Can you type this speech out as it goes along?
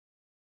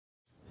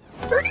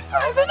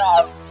Ivan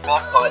Up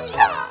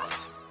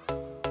Podcast.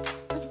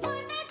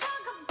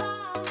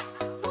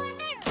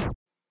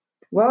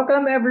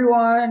 Welcome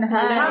everyone.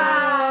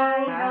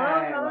 Hi.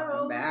 Hi. Hello.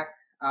 Welcome back.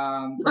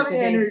 For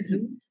today's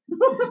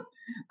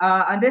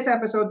on this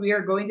episode, we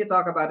are going to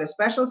talk about a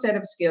special set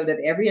of skill that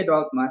every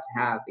adult must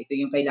have. Ito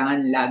yung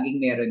kailangan laging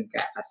meron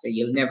ka kasi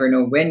you'll never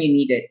know when you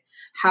need it.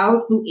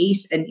 How to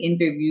ace an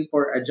interview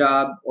for a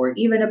job or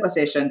even a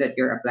position that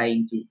you're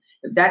applying to.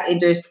 If that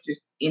interests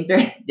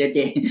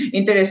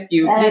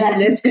you, please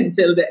listen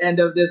till the end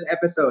of this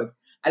episode.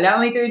 Allow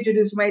me to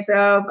introduce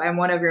myself. I'm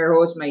one of your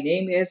hosts. My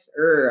name is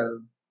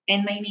Earl.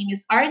 And my name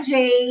is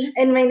RJ.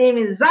 And my name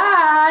is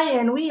Zai,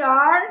 and we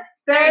are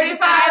 35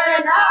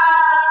 and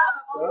up!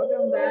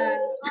 Welcome back.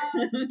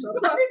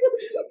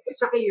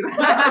 Shakira.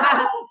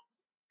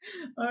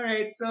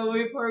 Alright, so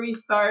before we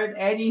start,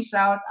 any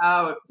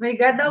shout-outs? My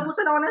God,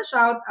 naubusan ako ng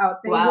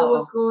shout-out.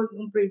 Naibuhos ko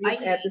yung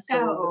previous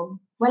episode.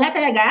 Wala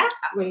talaga?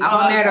 Wait. Ako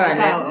meron.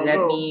 Ikaw, Let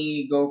go. me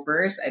go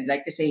first. I'd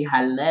like to say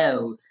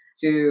hello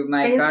to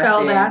my Can you cousin.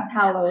 spell that?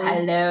 Hello.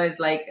 Hello is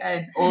like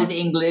an old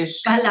English.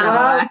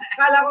 Wow,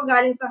 kala ko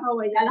galing sa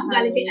Hawaii. Alam ko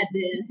galing kay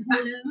Adele.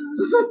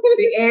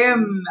 Si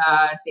M.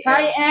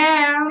 Hi,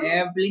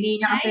 Em.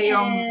 Plini niya kasi Hi,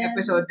 yung Em.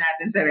 episode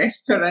natin sa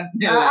restaurant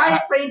nila. Ay,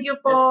 thank you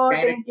po.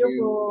 That's kind of Thank you cute.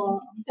 po.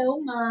 So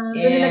much.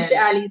 Yeah. Doon nagsi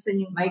Alison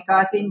yung My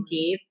cousin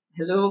Kate.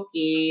 Hello,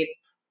 Kate.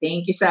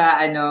 Thank you sa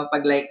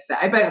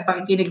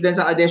pakikinig doon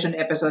sa audition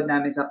episode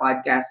namin sa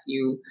Podcast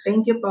You.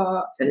 Thank you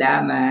po.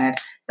 Salamat.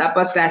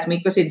 Tapos classmate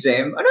ko si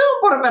Jem. Ano yung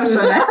puro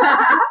personal?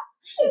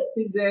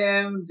 Si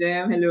Jem,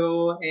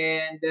 hello.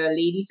 And the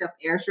ladies of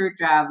Airshore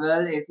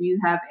Travel, if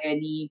you have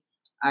any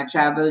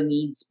travel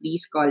needs,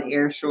 please call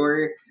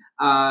Airshore.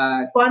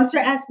 Sponsor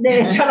us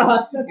din.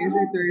 Charot.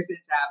 Airshore Tours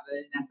and Travel.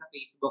 Nasa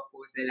Facebook po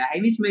sila. Hi,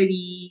 Miss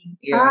Marie.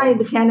 Hi,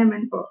 Buchanan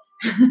po.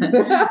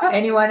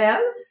 Anyone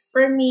else?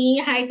 For me,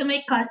 hi to my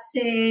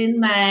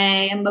cousin,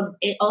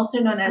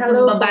 also known as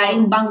Hello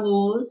babaeng po.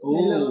 bangus.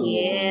 Ooh.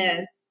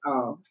 Yes.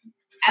 Oh.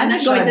 I'm Ano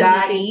not siya? going to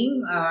Daing?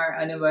 Or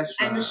ano ba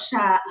siya? Ano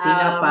siya?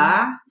 Tinapa?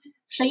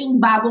 Siya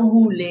yung bagong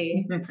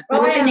huli.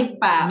 Pero Okay. tinig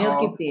pa.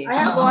 Milky oh. fish. I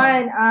have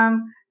one.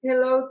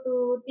 Hello to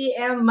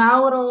TM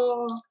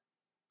Mauro.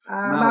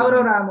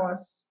 Mauro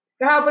Ramos.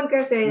 Kahapon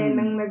kasi,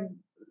 nang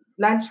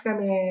nag-lunch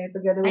kami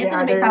together with Ay, ito the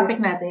na may other topic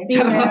natin.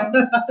 TMs.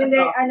 Hindi,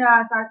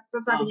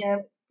 sabi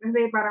niya,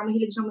 kasi parang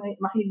mahilig siyang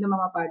makinig ng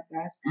mga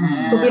podcast.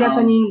 So,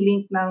 pinasa niya yung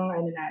link ng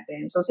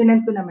natin. So,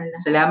 sinend ko naman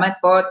lang. Salamat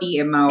po,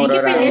 TM Mauro Thank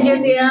you for Ramos. Thank you,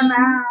 listening. TM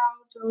Mau.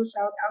 So,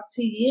 shout out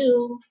to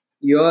you.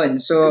 Yun.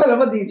 So, Alam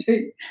mo,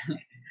 DJ.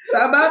 so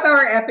about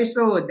our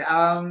episode,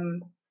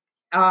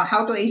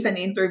 how to ace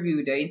an interview,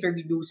 the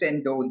interview do's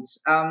and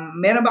don'ts.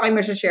 Meron ba kayo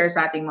share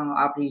sa ating mga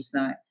options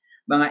na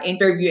mga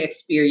interview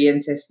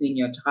experiences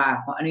ninyo,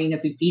 tsaka kung ano yung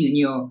nafe-feel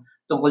nyo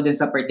tungkol dun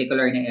sa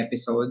particular na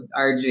episode?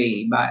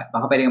 RJ,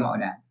 baka pwede ka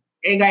mauna.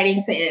 Regarding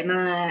sa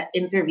mga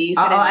interviews.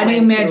 Oo, na ano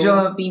yung went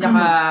medyo through.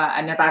 pinaka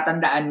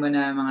natatandaan mo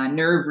na mga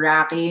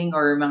nerve-wracking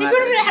or mga...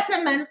 Siguro lahat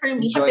naman for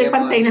me, pati enjoyable.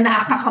 pantay na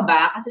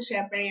nakakakaba kasi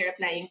syempre you're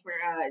applying for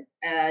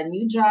a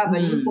new job, a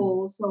new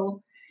post.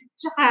 So,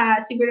 tsaka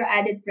siguro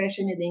added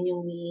pressure na din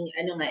yung being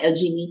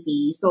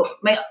LGBT. So,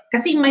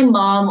 kasi my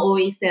mom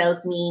always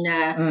tells me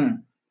na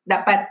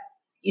dapat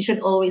you should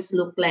always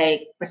look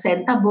like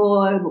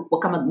presentable,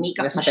 huwag ka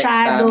mag-makeup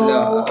masyado.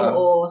 Respectable,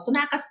 Oo. So,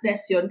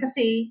 nakaka-stress yun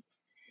kasi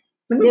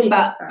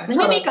Diba?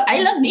 nag-makeup.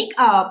 I love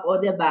makeup.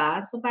 O, diba?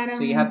 So, parang...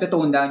 So you have to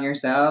tone down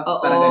yourself. Oo.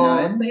 Parang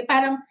ganun. So,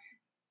 parang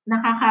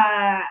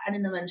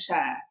naman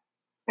siya.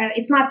 Parang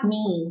it's not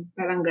me.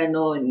 Parang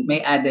ganon.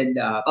 May added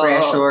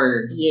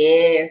pressure.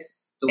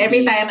 Yes. To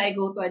Every be- time I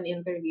go to an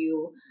interview,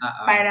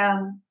 Uh-uh.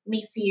 parang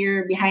may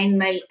fear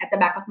at the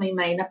back of my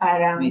mind na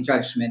parang, May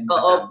judgment.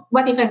 oo,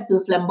 what if I'm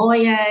too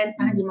flamboyant?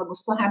 Baka hindi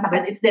magustuhan.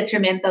 Baka it's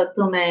detrimental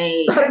to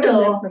my,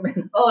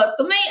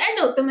 to my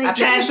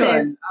Attraction.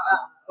 chances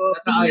of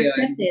Totoo being yun.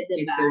 accepted,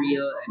 diba? It's a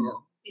real,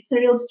 It's a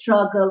real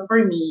struggle for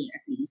me,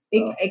 at least.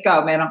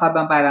 Ikaw, meron ka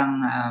bang parang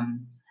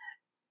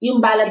Yung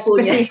balat po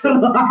niya.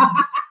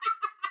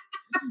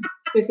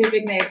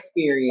 specific na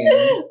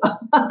experience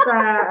sa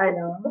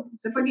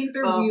sa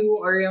pag-interview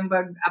or yung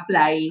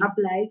pag-apply?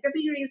 apply.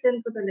 Kasi yung recent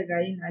ko talaga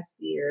yung last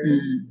year.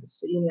 Mm.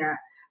 So, yun nga.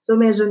 So,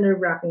 medyo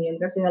nerve-wracking yun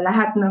kasi na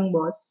lahat ng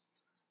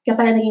boss. Kaya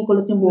pala naging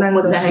kulot yung buhok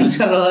mo Nandun. dahil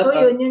charot. So,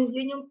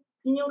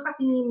 yun yung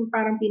kasi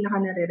parang pinaka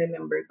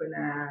nare-remember ko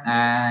na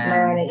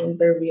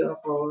na-interview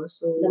ako.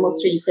 So, The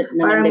most recent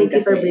parang naman may din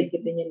kasi. break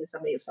it din yun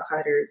sa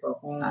career ko.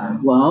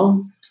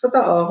 Wow.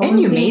 Totoo. And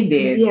you made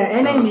it. Yeah,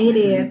 and I So, made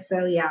it. So,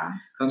 yeah.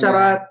 congrats.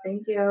 Charot.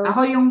 Thank you.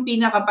 Ako yung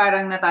pinaka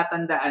parang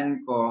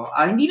natatandaan ko,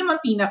 hindi naman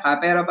pinaka,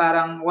 pero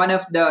parang one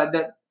of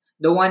the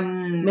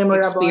one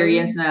Memorable.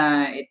 experience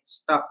na it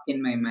stuck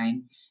in my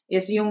mind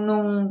is yung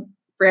nung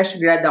fresh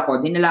grad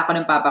ako, dinala ako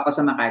ng papa ko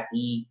sa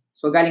Makati.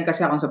 So, galing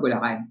kasi ako sa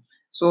Bulacan.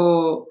 So,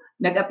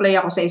 nag-apply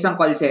ako sa isang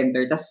call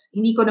center. Tapos,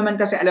 hindi ko naman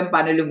kasi alam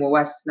paano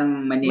lumuwas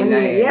ng Manila.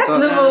 Yes, So,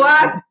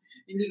 lumuwas!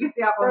 Hindi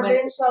kasi ako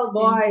Provincial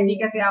boy. Hindi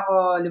kasi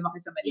ako lumaki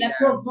sa Manila. La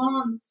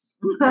Provence.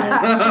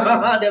 Yes.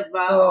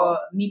 Diba? So,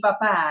 ni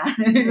papa.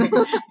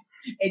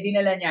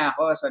 dinala niya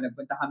ako. So,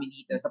 nagpunta kami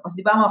dito. Tapos,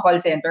 di ba mga call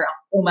center,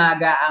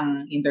 umaga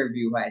ang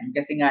interviewhan.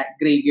 Kasi nga,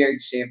 graveyard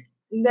shift.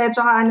 Hindi,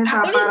 tsaka ano siya,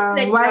 Actually, it's parang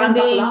like one round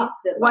the day, clock,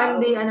 diba? one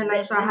day, ano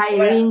lang siya,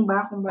 hiring ba?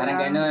 Kumbaga. Parang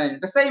ganun.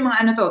 Basta yung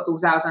mga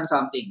 2,000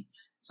 something.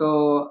 So,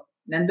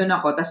 nandun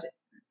ako. Tapos,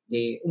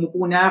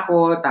 umupo na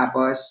ako.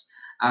 Tapos,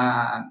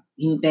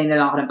 hintay na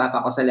lang ako ng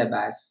papa ko sa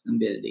labas ng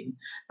building.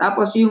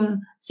 Tapos,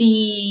 si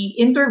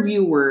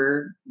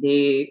interviewer,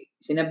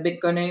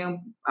 sinabit ko na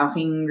yung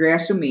aking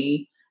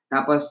resume.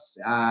 Tapos,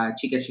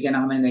 chika-chika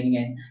na kami ng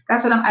ganyan.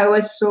 Kaso lang, I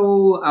was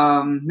so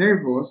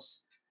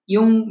nervous.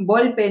 Yung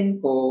ballpen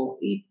ko,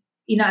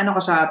 inaano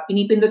ko siya,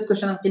 pinipindot ko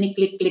siya ng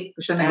tiniklik-klik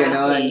ko siya na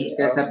gano'n. Okay.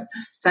 Kaya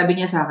sabi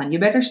niya sa akin, you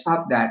better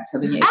stop that.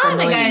 Sabi niya, it's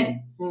annoying.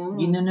 Mm.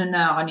 Ginanon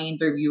na ako ni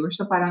interviewer.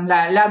 So parang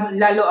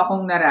lalo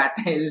akong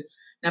naratel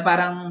na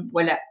parang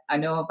wala,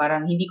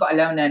 parang hindi ko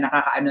alam na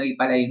nakaka-annoy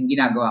pala yung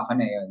ginagawa ko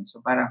na yun.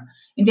 So parang,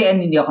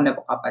 hindi ako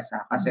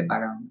napakapasa kasi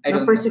parang, I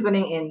don't first ko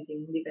na yung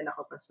ending, hindi ka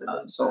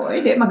nakapasa. So,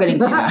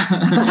 magaling sila.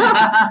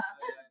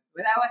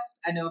 Well, I was,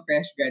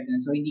 fresh grad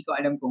nun, so hindi ko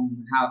alam kung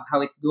how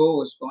it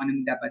goes, kung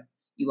anong dapat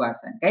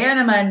iwasan. Kaya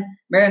naman,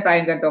 meron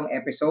tayong ganitong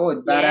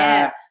episode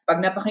para pag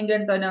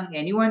napakinggan to ng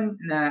anyone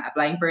na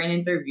applying for an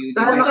interview,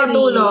 sana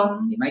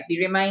makatulong. They might be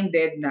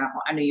reminded na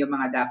kung ano yung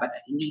mga dapat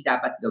at hindi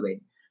dapat gawin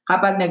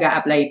kapag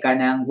nag-a-apply ka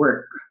ng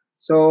work.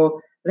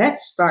 So,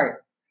 let's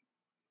start.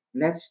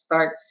 Let's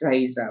start,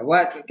 Saiza.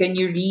 What can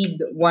you read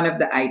one of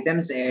the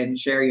items and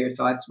share your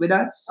thoughts with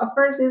us?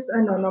 First is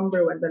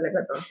number 1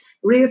 talaga to.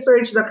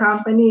 Research the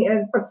company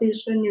and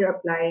position you're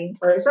applying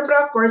for. Siyempre,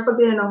 of course, pag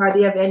tinanong ka, do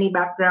you have any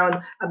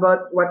background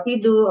about what we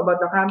do, about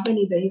the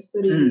company, the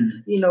history,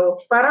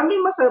 parang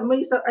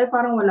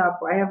parang wala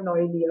po. I have no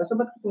idea. So,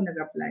 ba't ko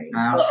nag-apply?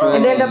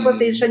 And then the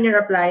position you're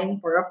applying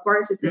for, of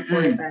course, it's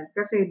important.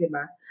 Kasi, di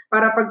ba,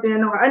 para pag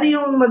tinanong ka, ano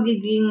yung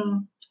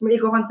magiging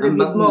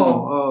maiko-contribute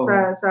mo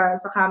sa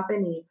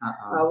company.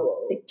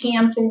 Sa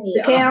company.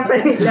 Sa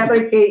company.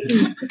 Letter K.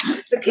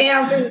 Sa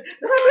company.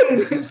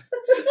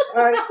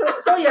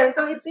 So yan.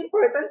 So it's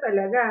important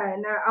talaga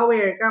na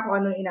aware ka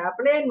kung anong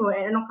ina-apply mo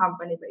and anong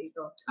company ba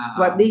ito.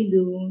 What they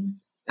do.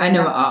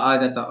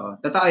 Totoo.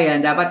 Totoo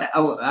yan. Dapat,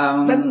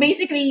 but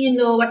basically, you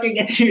know what you're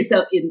getting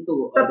yourself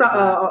into.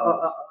 Totoo.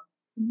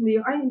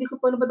 Hindi ko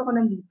pa ba't ako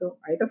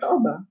nandito. Ay, totoo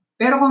ba?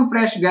 Pero kung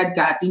fresh grad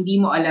ka at hindi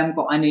mo alam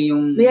kung ano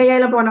yung... Niyaya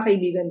lang po ako ng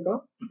kaibigan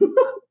ko.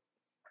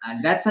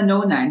 That's a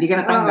no na. Hindi ka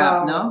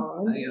natanggap,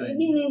 no?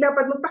 Meaning,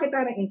 dapat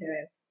magpakita ng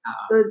interest.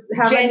 So,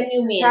 have an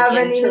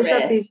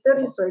initiative to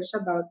research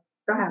about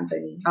the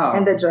company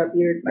and the job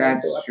you're trying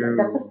to apply. That's true.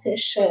 The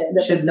position.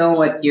 You should know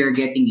what you're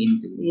getting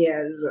into.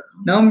 Yes.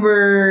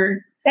 Number...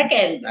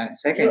 Second.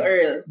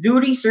 Earl. Do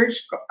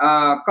research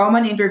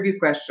common interview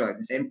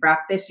questions and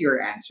practice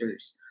your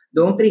answers.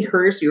 Don't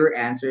rehearse your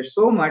answers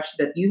so much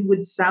that you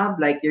would sound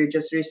like you're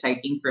just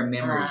reciting from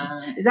memory.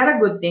 Is that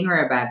a good thing or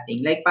a bad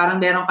thing? Like,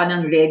 parang meron ka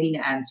ng ready na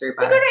answer.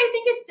 Siguro, I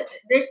think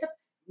there's a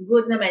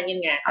good naman,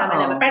 yun nga. Tama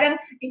naman. Parang,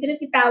 yung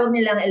tinatawag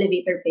nilang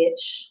elevator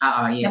pitch.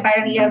 Yes. Na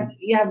parang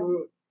you have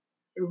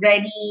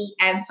ready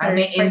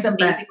answers for some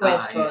basic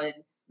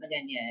questions na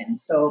ganyan.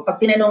 So,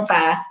 pag tinanong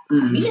ka,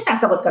 hindi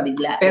sasagot ka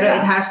bigla. Pero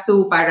it has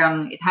to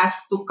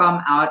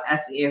come out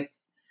as if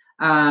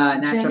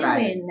natural.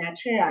 Genuine,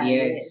 natural.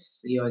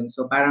 Yes, yun.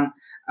 So parang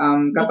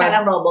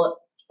parang robot.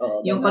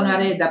 Yung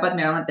kunwari, dapat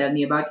meron tell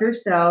me about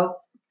yourself.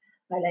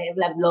 Well, I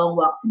have long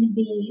walks on the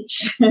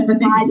beach.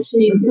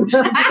 Watching.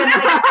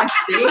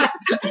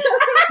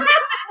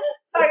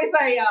 Sorry.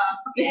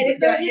 Okay,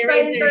 interview.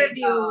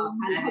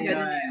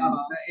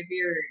 So if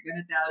you're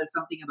gonna tell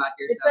something about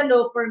yourself. It's a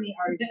no for me,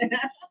 RJ.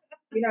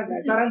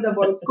 Parang the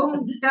voice.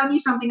 Kung tell me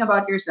something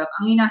about yourself,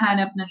 ang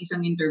hinahanap ng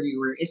isang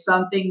interviewer is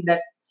something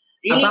that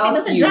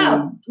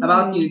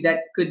about you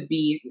that could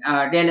be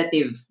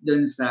relative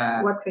dun sa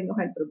what can you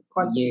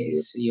contribute?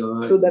 Yes, yun.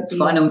 To the team.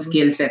 Kung anong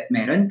skill set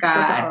meron ka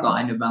at kung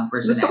ano bang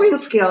personality. Gusto ko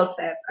yung skill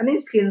set. Ano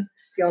yung skill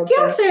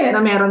set na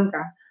meron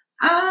ka?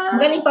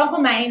 Magaling pa ako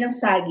kumain ng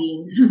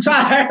saging.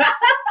 Char!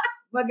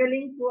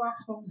 Magaling po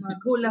akong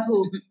mag-hula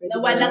hoop.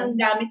 Na walang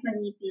gamit ng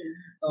ngipin.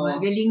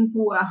 Magaling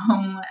po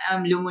akong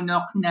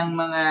lumunok ng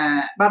mga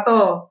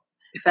bato.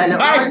 Sa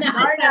loob.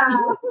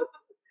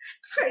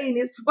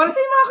 Kainis. Parang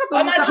tayo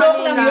makakatulong sa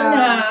joke kanila. lang yun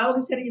ha. Huwag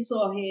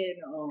seryosohin.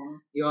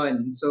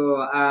 Yun.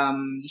 So,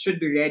 you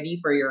should be ready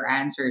for your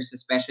answers,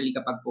 especially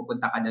kapag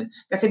pupunta ka doon.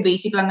 Kasi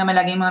basic lang naman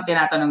lagi yung mga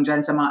tinatanong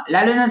dyan sa mga,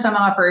 lalo na sa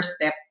mga first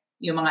step,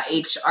 yung mga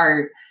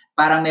HR,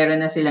 parang meron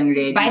na silang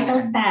ready.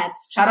 Vital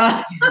stats. Charot.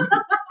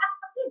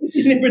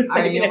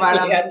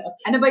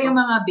 Ano ba yung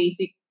mga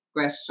basic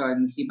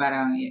questions? Yung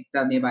parang,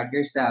 tell me about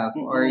yourself.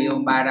 Or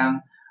yung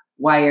parang,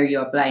 why are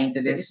you applying to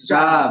this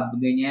job?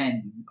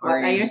 Ganyan. Or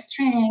what are your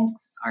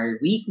strengths? Our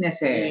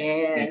weaknesses.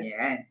 Yes.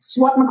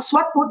 Ganyan.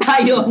 Mag-SWOT po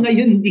tayo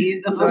ngayon din.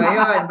 So,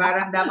 yun.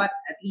 Parang dapat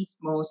at least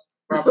most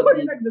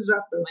probably may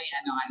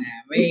ano ka na.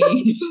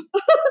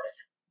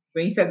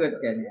 May sagot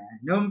ka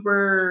na.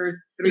 Number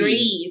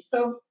 3.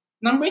 So,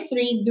 number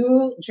 3,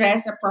 do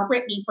dress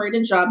appropriately for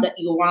the job that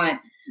you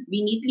want. Be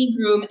neatly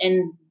groomed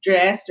and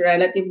dressed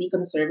relatively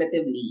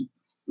conservatively.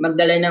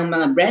 magdala ng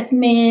mga breath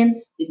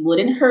mints. It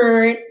wouldn't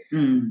hurt.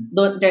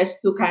 Don't dress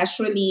too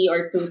casually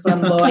or too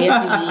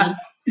flamboyantly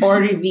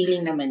or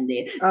revealing naman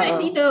din. So,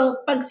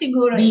 dito, pag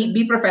siguro...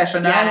 Be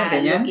professional.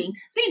 Ganyan. Looking.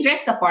 So, you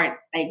dress the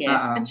part, I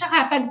guess. At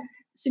saka, pag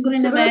siguro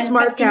naman,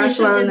 smart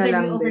casual na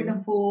lang over the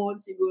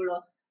phone,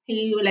 siguro,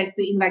 hey, you would like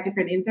to invite you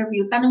for an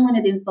interview, tanong mo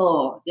na din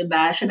to,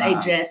 diba? Should I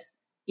dress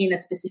in a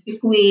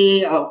specific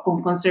way or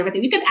kung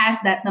conservative? You could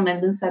ask that naman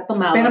dun sa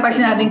tumawag. Pero pag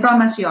sinabing,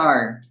 come as you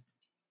are.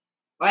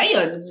 O,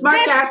 ayun.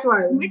 Smart casual.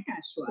 Smart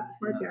casual.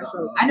 Smart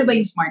casual. Ano ba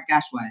yung smart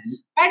casual?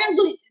 Parang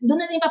doon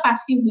na din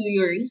papasok yung do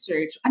your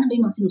research. Ano ba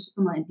yung mga sinusot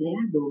ng mga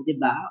empleyado, di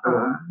ba?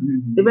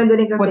 Depende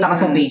rin kasi. Punta ka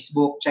sa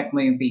Facebook, check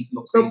mo yung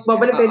Facebook page. So,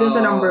 babalik kayo dun sa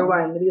number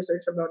 1,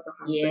 research about the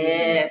company.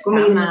 Yes, kung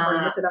may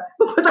uniform na sila.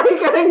 Papatay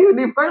ka ng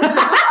uniform.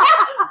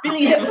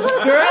 Piling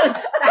girl!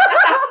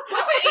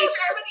 Kasi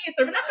HR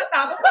manager,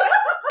 nakatapos pa.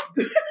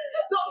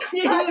 So,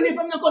 yung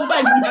uniform ng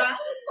kumpanya.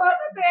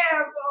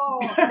 Positive!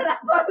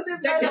 Positive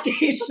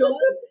Application.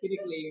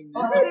 Kiniklaim.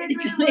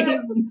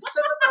 Kiniklaim.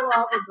 Siya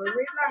natawa ako doon.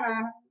 Wait lang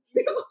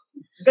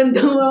Ganda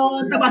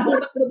mo.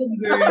 Tabahutak mo doon,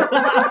 girl.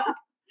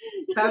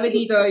 Sabi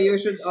dito, you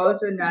should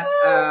also not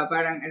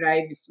parang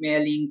arrive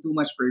smelling too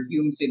much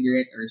perfume,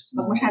 cigarette, or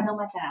smoke. Pag masyadong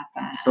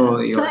matapa.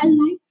 So, yun. So, a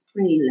light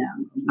spray lang.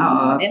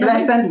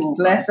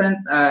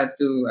 Pleasant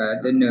to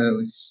the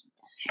nose.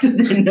 To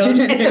the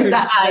nose and to the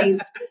eyes.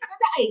 To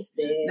the eyes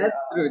din. That's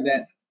true.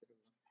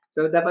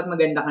 So, dapat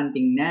maganda kang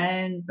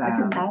tingnan.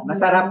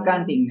 Masarap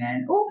kang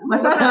tingnan. Oh,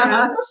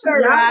 masarap.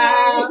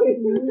 Masarap.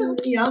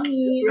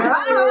 Yummy.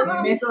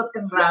 May suot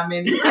kang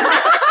ramen. If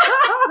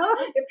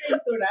you're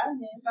into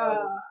ramen.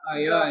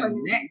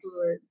 Ayun. Next.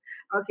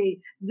 Okay.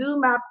 Do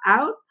map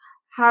out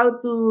how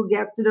to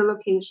get to the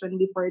location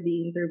before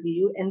the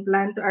interview and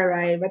plan to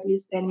arrive at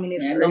least 10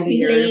 minutes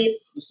earlier. Late.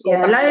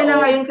 Yeah, lalo na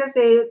ngayon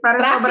kasi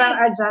parang Traffic. sobrang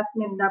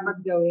adjustment dapat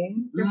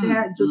gawin kasi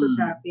nga due to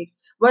traffic.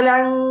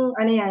 Walang,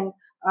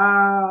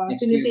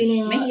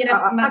 sinisino yung...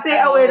 Mahirap kasi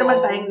aware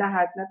naman tayong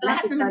lahat na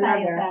traffic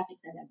talaga. Traffic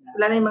talaga.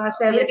 Wala na yung mga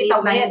 7, 8,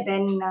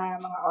 9, 10 na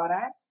mga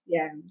oras.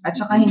 Yan. At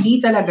saka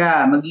hindi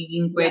talaga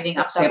magiging pwedeng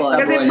acceptable.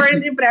 Kasi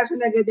first impression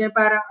agad yan,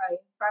 parang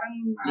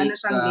ano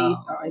siyang ka.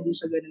 late. Hindi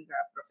siya ganun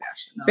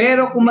ka-professional.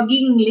 Pero kung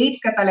magiging late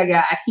ka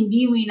talaga at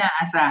hindi mo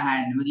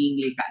inaasahan, magiging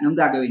late ka, anong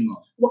gagawin mo?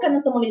 Huwag ka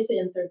na tumuloy sa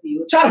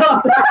interview.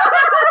 Charot!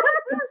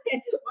 Kasi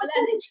wala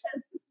na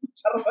chances.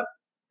 Charot.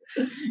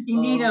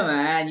 Hindi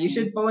naman. You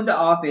should phone the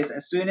office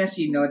as soon as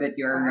you know that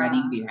you're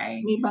running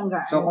behind. May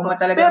banggaan. So kung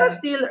talaga... Pero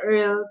still,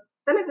 Earl,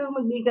 talagang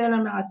magbigay ka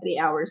ng mga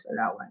 3 hours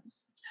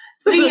allowance.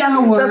 3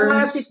 hours? Tapos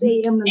mga 6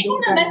 a.m. nandun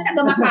kung ka. naman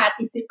taga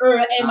Makati si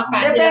Earl,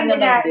 Makati Depende lang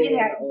nga, naman din. yun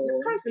nga.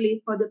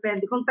 Calculate mo,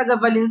 depende. Kung taga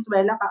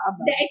Valenzuela ka,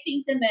 aba. I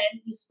think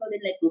naman, useful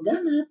din like Google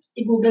Maps.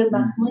 I-Google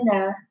Maps mo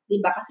na.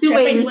 Diba? Si Kasi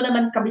syempre, hindi Waze, mo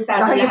naman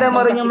kabisado nakikita lahat mo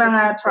ng rin yung mga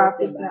pasikat-sikat,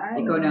 traffic diba?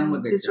 na Ikaw na ang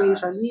mag-adjust.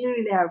 situation. You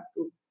really have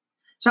to.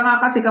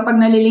 Tsaka kasi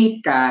kapag nalilate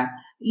ka,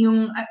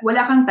 yung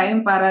wala kang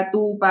time para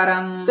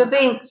parang... To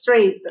think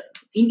straight.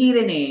 Hindi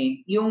rin eh.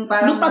 Yung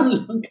parang... Lupang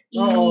lang.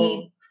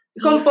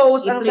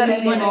 I-compose ang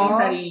i-place sarili mo na mo. yung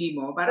sarili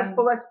mo. Parang...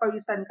 Tapos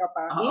pawisan ka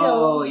pa.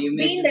 Oo,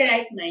 Be in the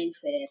right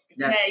mindset.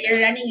 Kasi you're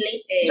running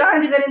late eh.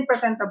 Tsaka hindi ka rin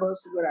presentable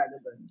sigurado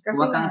doon.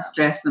 Kasi Huwag kang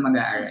stress na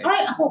mag-a-arrive.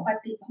 Ay, ako,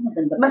 pati ako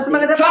maganda. mas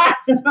maganda pa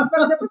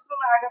mas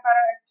maaga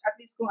para at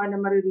least kung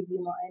ano ma-review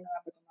mo, ay nga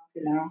ba ito mga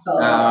kailangan ko.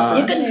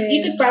 You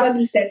could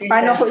probably set yourself.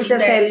 Paano ko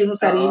isa-sell yung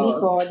sarili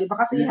ko? Di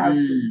ba kasi you have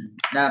to.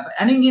 Dapat.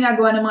 Ano yung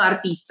ginagawa ng mga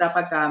artista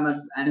pagka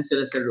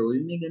sila sa role?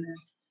 May ganun.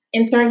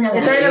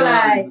 Internalize.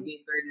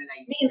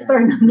 Internalize.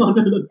 Internal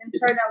monologues.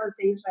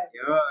 Internalization.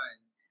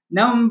 Yun.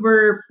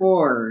 Number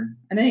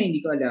 4. Ano yun?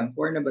 Hindi ko alam.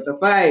 4 na ba to?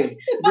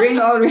 5.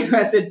 Bring all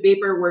requested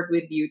paperwork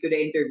with you to the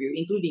interview,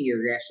 including your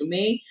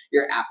resume,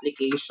 your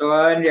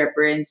application,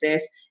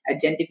 references,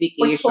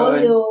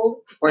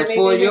 identification.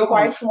 Portfolio.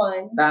 Requires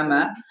one.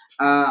 Tama.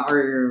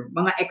 Or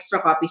mga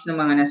extra copies ng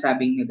mga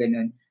nasabing na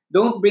ganun.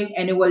 Don't bring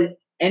anyone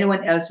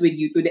else with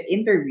you to the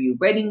interview.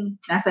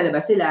 Pwedeng nasa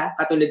labas sila,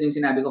 katulad yung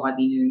sinabi ko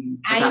kanina yung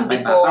kasama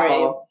yung papa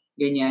ko.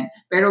 Ganyan.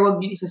 Pero wag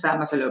niyo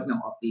isasama sa loob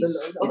ng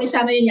office. O may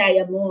sama yung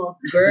yaya mo.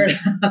 Girl.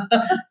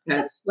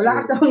 That's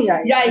Wala ka sa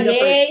yaya.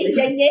 Yayay!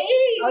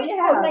 Oh, yeah.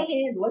 Oh, my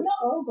head. Wala.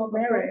 Oh,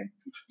 Meron.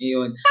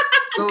 Yun.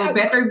 So,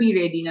 better be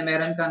ready na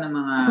meron ka ng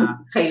mga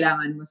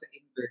kailangan mo sa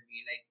interview.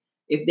 Like,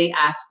 if they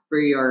ask for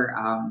your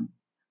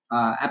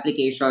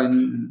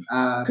application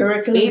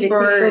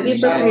paper, so be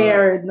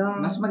prepared, no?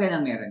 Mas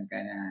magandang meron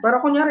ka na.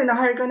 Pero kunyari,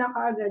 na-hire ka na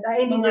kaagad.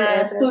 Ay, hindi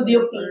mga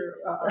studio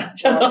pics.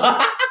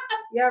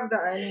 You have the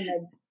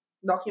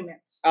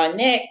documents.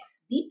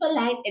 Next, be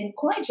polite and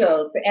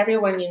cordial to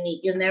everyone you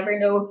meet. You'll never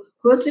know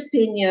whose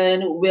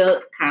opinion will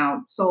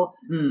count. So,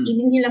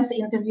 even nyo lang sa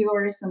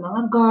interviewers, sa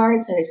mga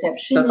guards, sa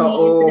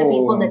receptionists, to the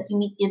people that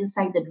you meet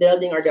inside the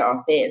building or the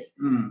office.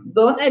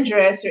 Don't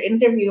address your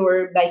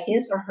interviewer by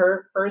his or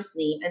her first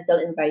name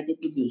until invited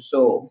to do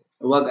so.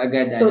 Huwag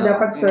agad. So,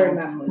 dapat sir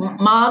na muna.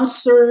 Ma'am,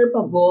 sir,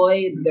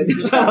 pavoid.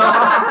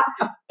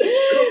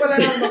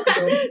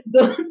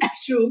 Don't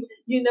assume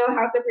you know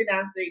how to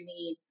pronounce their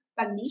name.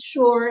 Pag di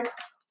sure,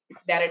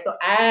 it's better to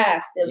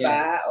ask, diba?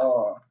 Yes.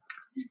 Oh.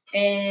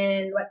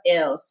 And what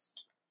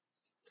else?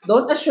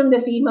 Don't assume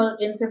the female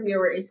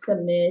interviewer is a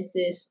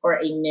Mrs. or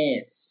a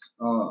Miss.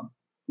 Oh.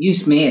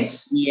 Use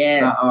miss.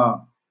 Yes.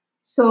 Oo.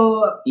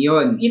 So,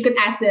 Yun. you could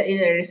ask the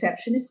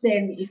receptionist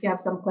then if you have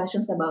some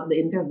questions about the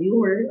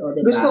interviewer. O,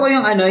 diba? Gusto ko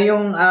yung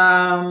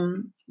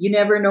you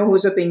never know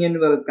whose opinion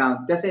will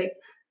count. Kasi,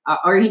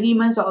 or hindi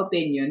man sa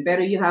opinion,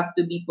 pero you have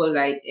to be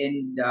polite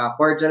and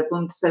cordial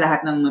kung sa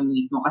lahat ng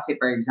mamit mo. Kasi,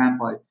 for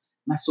example,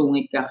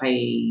 masungit ka kay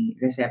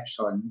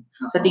reception.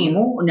 Sa tingin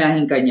mo,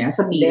 unahin ka niya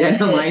sa pila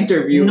ng mga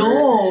interviewer.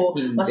 No!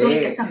 Hindi.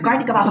 Masungit ka sa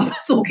guard, di ka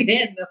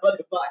papapasukin. Diba?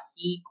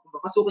 Kung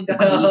mapasukin ka,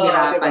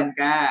 mahihirapan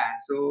ka.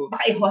 So,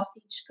 Baka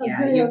i-hostage ka.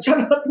 yeah,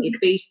 it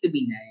pays to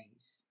be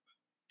nice.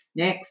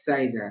 Next,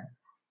 Siza.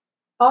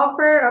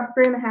 Offer a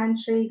firm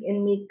handshake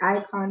and make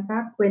eye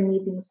contact when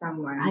meeting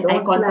someone. Eye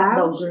Don't contact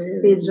daw, slouch, girl.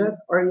 fidget,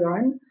 or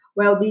yawn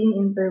while being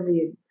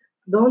interviewed.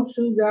 Don't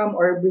chew gum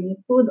or bring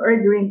food or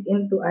drink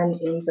into an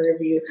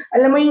interview.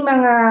 Alam mo yung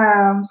mga,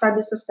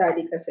 sabi sa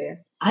study kasi,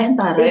 Ay, ang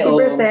taray.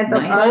 80%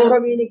 of nice. our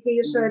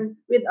communication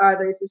with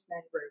others is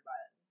non-verbal.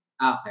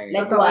 Okay.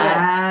 Like Totoo what?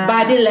 yan.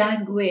 Body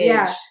language.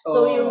 Yeah.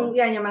 So Oh. yung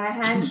mga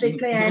handshake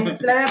na yan,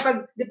 lalo na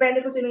pag,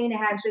 depende kung sino yung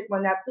handshake mo,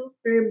 not too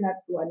firm,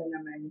 not too ano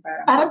naman.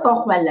 Parang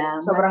tokwa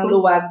lang. Sobrang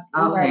luwag.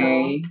 yung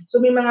Okay. ano.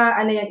 So may mga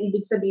yan,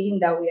 ibig sabihin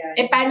daw yan.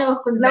 Eh, paano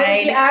kung Now,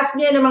 Zay? i-ask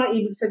niya ng mga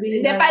ibig sabihin.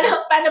 Hindi,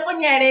 paano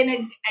kunyari,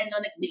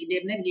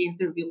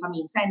 nag-interview ka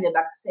minsan, di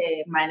ba?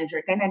 Kasi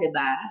manager ka na, di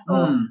ba?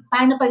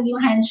 Paano pag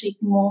yung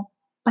handshake mo,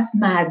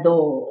 pasmado?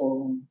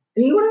 O,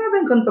 Wala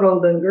natin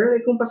control doon, girl.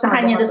 Kung sa pasado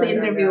kanya ka doon sa talaga.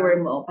 interviewer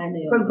mo, paano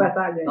yun?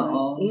 Pagbasa, gano'n.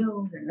 Oo.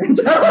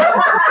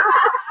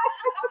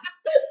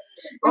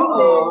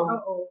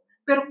 Oo.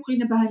 Pero kung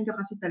kinabahan ka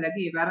kasi talaga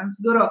eh. Parang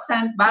siguro,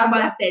 Some bago-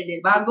 people have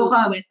tendency bago to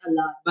ka- sweat a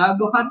lot.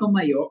 bago ka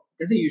tumayo,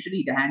 kasi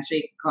usually the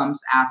handshake comes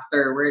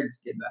afterwards,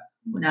 di ba?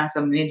 Muna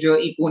sa medyo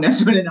ipunas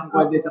mo na ng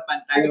konti sa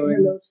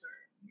pantalon. Hello, sir.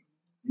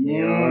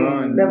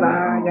 Yun.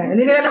 Diba? Ganun.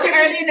 Hindi nila Kasi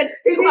nakita, early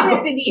nag-swat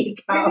ni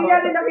ikaw.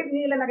 hindi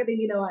nila nakita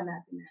yung ginawa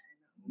natin.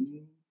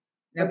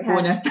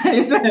 Nagpunas tayo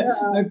sa,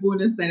 Oo.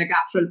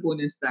 nag-actual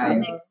punas tayo.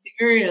 Next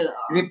girl.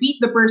 Repeat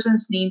the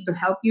person's name to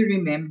help you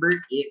remember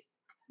it.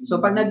 So,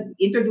 pag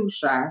nag-introduce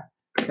siya,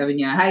 sabi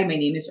niya, hi, my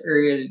name is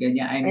Earl,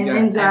 ganyan,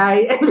 I'm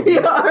Zai. And we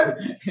are.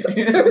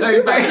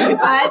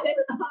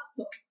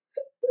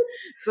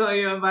 So,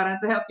 yun,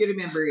 parang to help you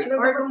remember it. Ano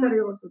Or, dapat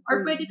seryoso?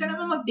 or pwede ka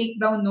naman mag-take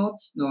down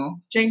notes,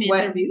 no? During the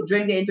interview?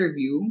 During the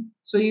interview.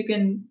 So, you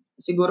can,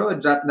 siguro,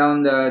 jot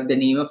down the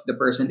name of the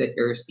person that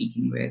you're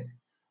speaking with.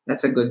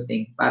 That's a good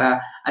thing.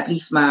 Para at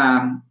least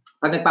pag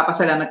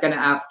nagpapasalamat ka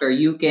na after,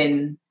 you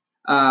can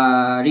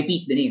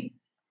repeat the name.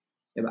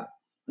 Diba?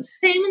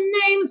 Same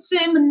name.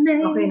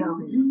 Okay na,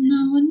 okay.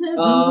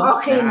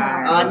 Okay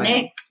na.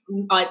 Next.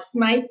 It's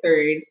my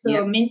turn. So,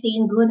 Yep.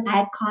 maintain good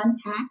eye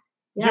contact.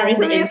 Yeah, During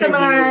the so yun sa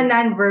mga interview.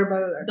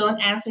 non-verbal.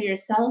 Don't answer your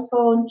cell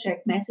phone.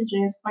 Check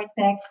messages by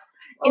text.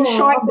 In Oo,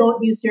 short, kasi-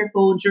 don't use your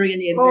phone during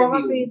an interview. Oo,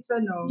 kasi it's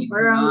You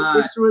parang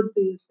cannot. it's rude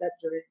to use that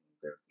during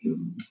interview.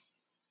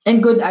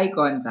 And good eye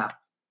contact.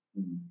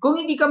 Kung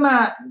hindi ka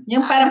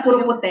Yung parang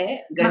puro puti.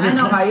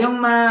 ano ka, yung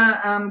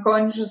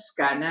conscious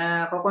ka,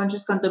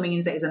 conscious kang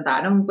tumingin sa isang tao,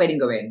 anong pwedeng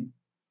gawin?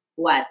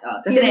 What?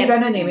 Kasi may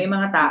ganun eh, may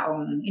mga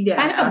taong, hindi.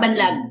 Paano pag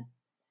banlag?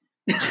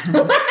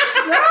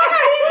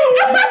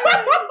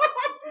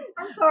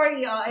 I'm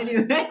sorry,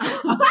 anyway.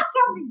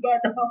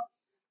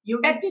 Yung,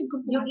 Tested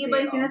ko po yung kasi,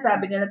 iba yung oh.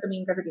 sinasabi nila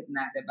tumingin ka sa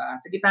gitna, diba?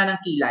 Sa gitna ng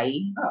kilay,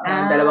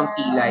 Ah. dalawang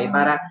kilay,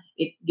 para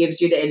it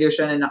gives you the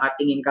illusion na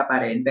nakatingin ka pa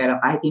rin, pero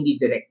kahit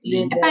hindi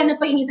directly. Paano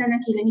pag initan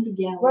ng kilometer?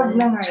 Wag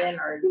na nga yan,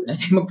 Arlo.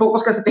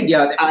 Mag-focus ka sa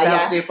tigyawat. It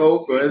helps you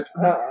focus.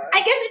 I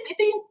guess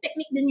ito yung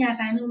technique din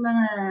yata ng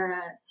mga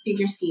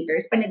figure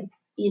skaters. Pag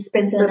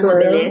nag-spend sila ng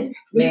Tutorial? mabilis,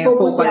 they May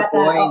focus focal yata.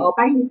 point. Oo,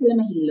 parang hindi sila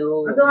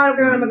mahilo. So, harap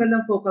ka na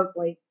magandang focal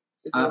point.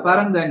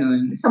 Parang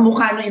ganun. Sa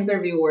mukha ng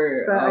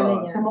interviewer. Sa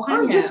ano niya. Sa mukha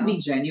Or niya. just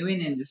be genuine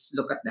and just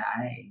look at the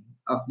eye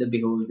of the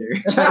beholder.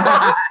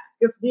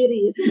 Because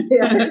beauty is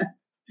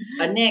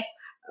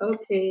Next.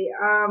 Okay.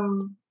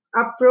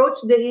 Approach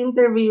the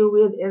interview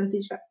with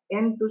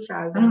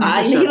enthusiasm.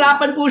 Ay,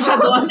 nahirapan po siya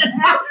doon.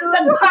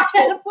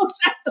 Nag-basel po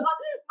siya doon.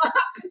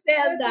 Mga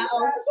kaselda.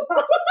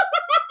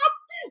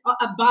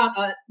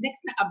 About.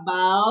 Next na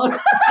about.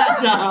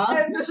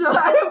 Enthusiasm.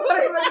 Ayaw pa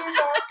rin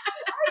maganda.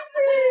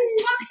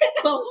 Bakit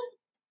to?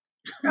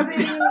 Kasi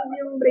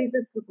yung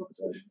braces ko po.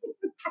 Sorry.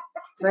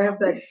 So I have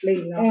to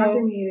explain now. Kasi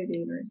may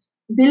retainers.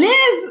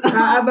 Bilis!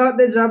 About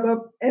the job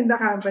and the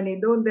company.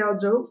 Don't tell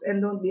jokes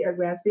and don't be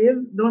aggressive.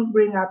 Don't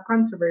bring up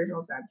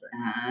controversial subjects.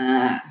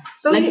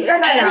 So, Like,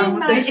 ano lang.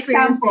 mga Sa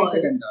experience kayo examples. sa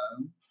ganito.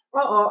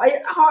 Oo.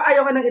 Ako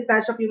ayoko nang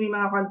i-touch up yung may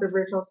mga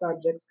controversial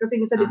subjects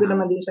kasi minsan di ko Aha.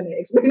 naman din siya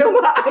na-explain ng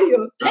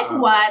maayos. Like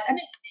what? Ano?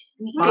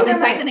 Can you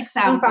cite an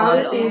example?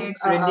 Politics.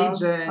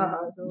 Politics, religion,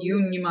 So,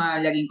 yung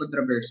mga laging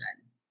controversial.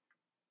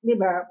 di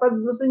ba? Pag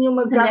gusto niyo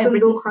magkasundo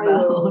Celebrities kayo,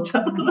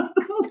 ba?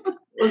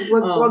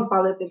 wag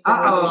politics.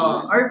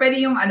 Oo. Or pwede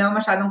yung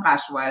masyadong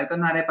casual.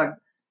 Kunwari pag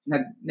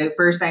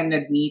first time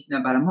nag-meet na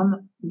parang,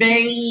 ma'am,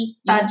 Very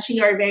touchy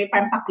or very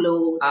parang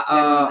pa-close.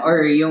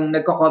 or yung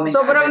nagko-comment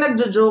Sobrang agad.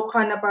 nagjo-joke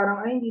ka na parang,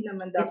 ay, hindi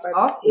naman dapat. It's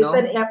off, It's no?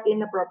 an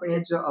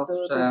inappropriate Medyo off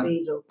to siya. say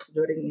jokes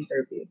during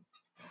interview.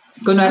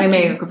 Kunwari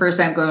first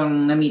time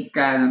kong na-meet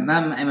ka,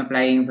 ma'am, I'm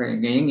applying for,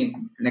 ganyan,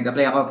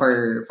 nag-apply ako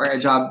for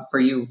a job for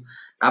you.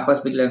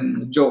 Tapos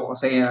biglang joke ko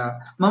sa'yo,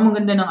 ma'am, ang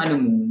ganda ng ano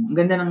mo, ang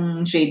ganda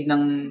ng shade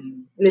ng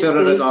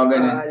Lipstick.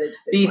 ganun.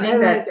 Lipstick. Do you think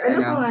that's, ano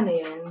kung ano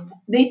yan?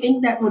 Do you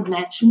think that would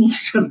match me?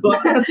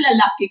 Kasi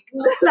lalaki ko.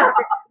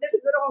 Hindi,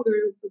 siguro kung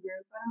girl to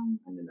girl, parang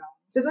ano lang.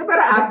 Siguro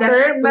para But after,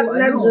 that's but too,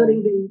 not ano, during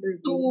the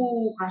interview.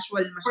 too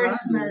casual masyado.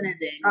 Personal na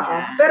din. Oo.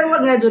 Yeah. Pero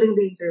wag nga during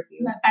the interview.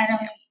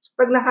 Parang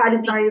Pag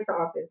nakaalis na kayo sa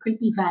office.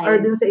 creepy vibes.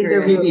 Or dun sa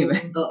interview. Creepy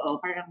vibes.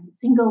 Oo, parang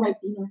single white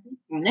female.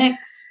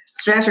 Next.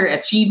 Stress your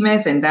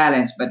achievements and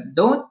talents, but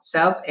don't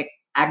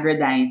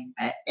self-aggradite.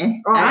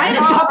 Oh, Ay, ay,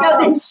 nakakapil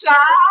din siya.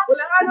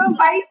 Walang anong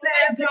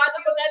biceps. Ano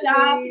ko na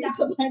lang.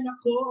 Pinakabahan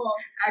ako.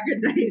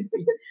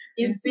 Aggrandizing.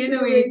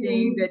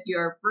 Insinuating that you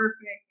are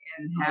perfect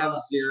and have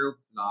zero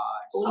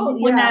flaws. Oh,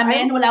 yeah.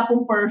 namin, wala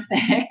pong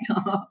perfect.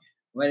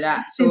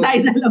 Wala. Si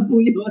Zaiza lang po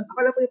yun. Ako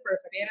lang po yung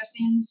perfect. Pero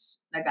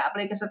since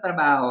nag-a-apply ka sa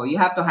trabaho, you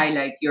have to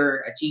highlight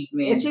your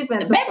achievements.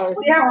 Achievements, The of best course.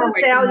 foot You have to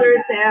forward, sell kumbaga.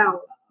 yourself.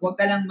 Huwag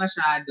ka lang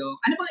masyado.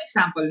 Ano bang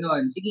example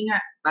nun? Sige nga,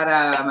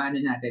 para maano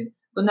natin.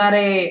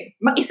 Kunwari,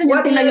 Mag-isa niya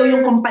What tinayo year?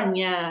 yung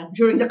kumpanya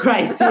during the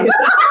crisis.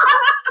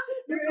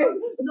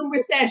 Nung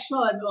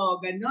recession,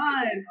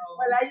 ganon.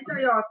 Wala yung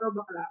seryoso,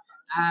 bakla.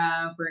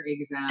 for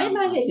example, Ay,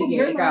 mali. sige,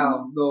 Girl, ikaw,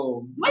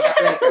 go. Apply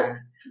ka.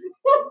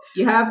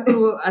 You have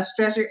to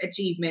stress your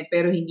achievement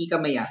pero hindi ka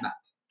mayabang.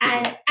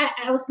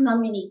 I was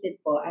nominated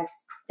po as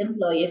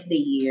Employee of the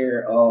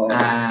Year.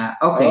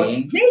 Okay.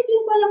 Very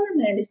simple lang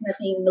naman. There's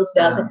nothing, no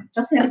bells.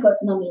 Just I got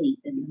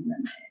nominated naman.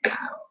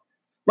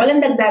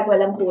 Walang dagdag,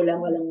 walang kulang,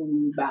 walang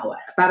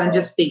bawas. Parang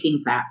just stating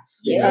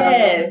facts.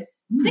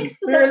 Yes. Sticks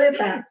to the Purely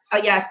facts.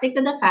 yeah, stick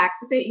to the facts.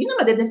 Kasi yun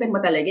naman, defend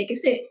mo talaga.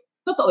 Kasi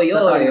totoo yun.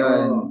 Totoo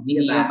yun. Oh,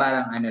 Hindi diba? yung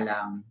parang ano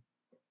lang.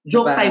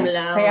 Joke Parang, time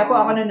lang. Kaya po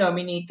ako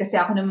na-nominate kasi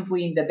ako naman po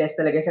yung the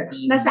best talaga sa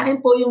team. Nasa akin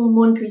po yung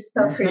Moon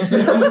Crystal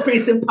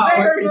Prison Power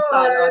Very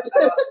Crystal.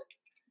 good.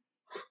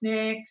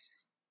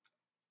 Next.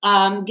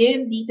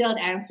 Give detailed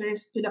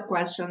answers to the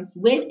questions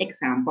with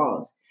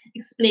examples.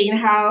 Explain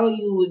how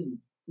you would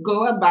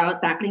go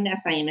about tackling the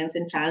assignments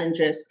and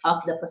challenges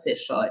of the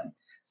position.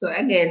 So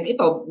again,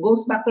 ito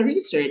goes back to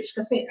research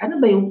kasi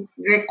ano ba yung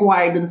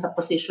required dun sa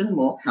position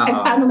mo at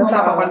paano mo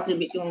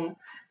makakontribute yung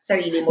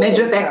sarili mo.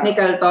 Medyo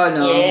technical to,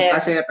 no? Yes.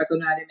 Kasi pag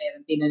kunwari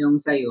meron tinanong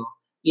sa'yo,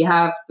 you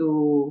have to...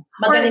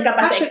 Magaling ka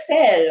pa sa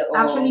Excel.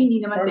 Actually, hindi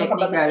naman Marunong ka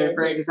ba technical. mag-edit?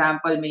 For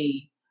example,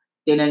 may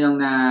tinanong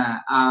na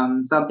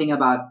something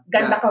about...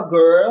 Ganda ka,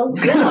 girl.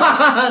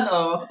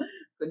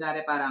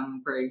 Kunwari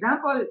parang, for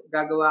example,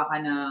 gagawa ka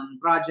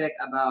ng project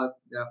about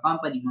the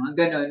company, mga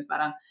ganun.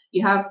 Parang,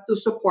 you have to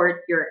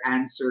support your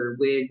answer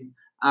with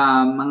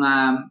mga...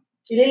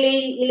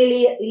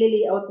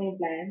 Ililay out mo yung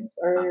plans?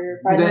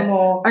 Or paano mo...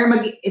 Or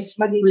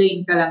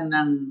mag-explain ka lang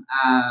ng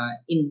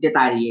in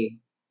detalye.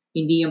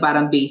 Hindi yung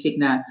parang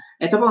basic na,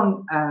 ito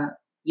po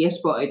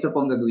yes po, ito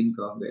po ang gagawin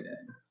ko.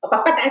 Ganun.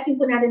 Papataasin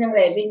po natin ng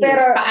revenue.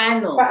 Pero,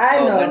 paano?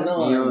 Paano?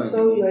 Yun.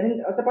 So, yun.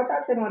 Sa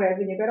pataas ng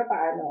revenue, pero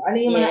paano? Ano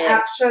yung mga Yes.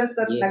 actions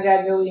na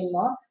gagawin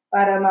mo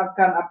para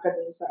mag-come up ka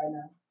dun sa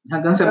ano?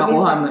 Hanggang sa Maging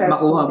makuha mo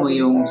successful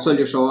yung sa-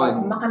 solusyon.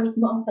 Makamit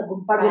mo ang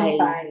tagumpay.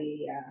 Tagumpay.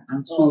 Yeah. Ang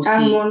Ang susi.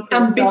 Moon Ang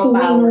Crystal bituin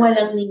Power.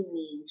 walang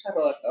ningning.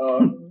 Charot.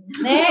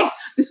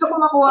 Next! Gusto ko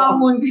makuha ang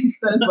Moon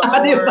Crystal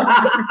Power. Diba?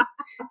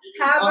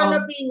 Have an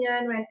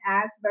opinion when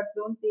asked but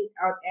don't take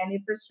out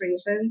any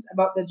frustrations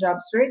about the job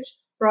search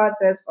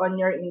process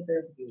on your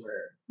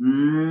interviewer.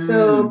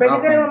 So, pwede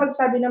ka naman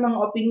magsabi ng mga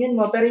opinion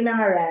mo, pero yung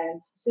mga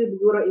rants,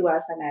 siguro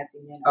iwasan natin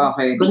yan.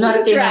 Okay. Be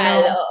Kunwari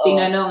neutral, oo.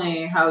 tinanong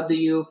how do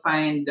you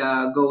find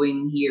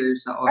going here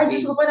sa Ay,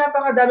 office? Diyos ko po,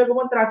 napakadami ko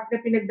pong traffic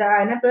na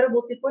pinagdaanan, pero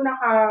buti po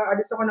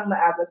naka-alis ako ng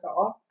maaga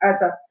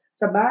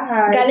sa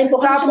bahay. Galing po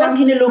kasi Tapos, ng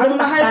hinulugan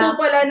ang mahal pa. po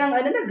pala ng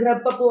nag-grab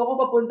pa po ako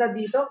papunta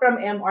dito from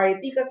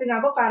MRT kasi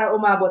nga po para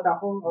umabot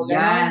ako. O, Yan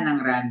ganun. ang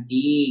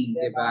ranting,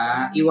 di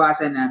ba?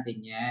 Iwasan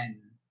natin yan.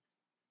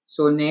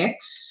 So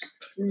next,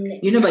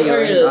 yun na ba yun?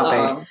 Girl, Okay.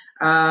 oo.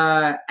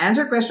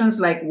 Answer questions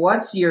like,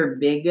 what's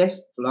your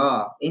biggest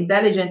flaw?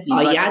 Intelligently,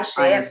 Oh, but yeah, shit.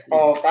 honestly.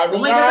 Oh, paano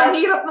Oh my God, ang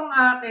yan? hirap ng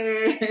akin.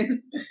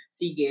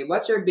 Sige,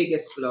 what's your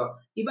biggest flaw?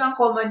 Diba ang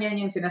common yan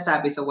yung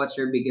sinasabi sa what's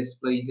your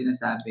biggest flaw, yung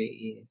sinasabi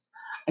is,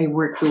 I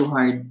work too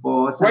hard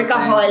po.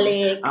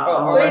 Workaholic.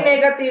 Oo. So, yung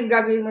negative,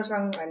 gagawin mo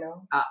siyang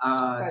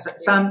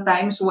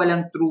Sometimes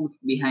walang truth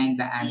behind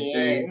the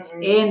answer. Yes.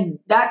 And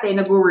dati,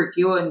 nag-work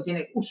yun.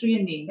 Uso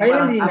yun eh. Ngayon,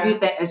 Parang hindi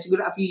na.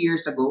 siguro a few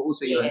years ago,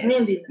 uso yun. Yes.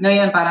 Hindi.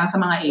 Ngayon, parang sa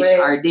mga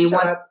HR,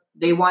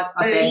 they want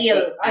authentic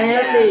real.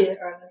 answers.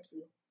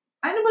 Honestly.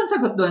 Ano bang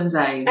sagot doon,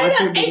 Zai? What's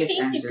your I biggest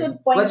think you answer? could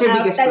point What's your out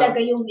biggest flaw? talaga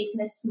yung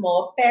weakness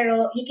mo, pero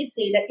you could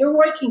say that you're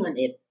working on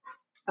it.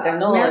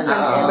 Ganon. Mention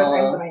it, but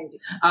I'm Oo. trying.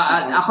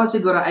 Ako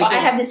siguro, I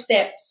have the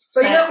steps. So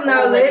you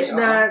acknowledge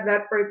na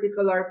that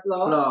particular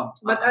flaw, flaw.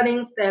 but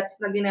ano yung steps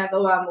na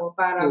ginagawa mo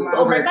para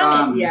To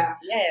overcome it. Yeah.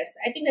 Yes,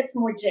 I think that's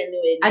more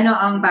genuine. Ano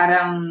ang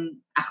parang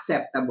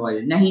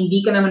acceptable na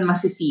hindi ka naman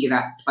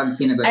masisira pag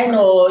sinagot mo?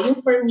 Ano,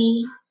 yung for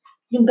me,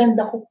 yung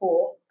ganda ko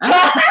po.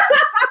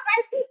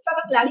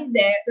 Sarap lang,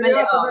 hindi.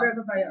 Seryoso Mali,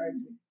 tayo,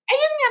 RJ.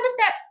 Ayun nga,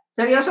 basta,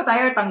 Seryoso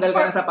tayo, tanggal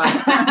ka na sa pan.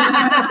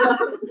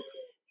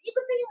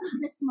 basta yung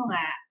weakness mo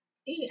nga.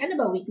 Ano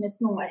ba weakness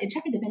mo nga?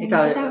 Siyempre, depende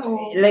Ikaw, sa tao.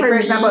 like for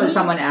me, example,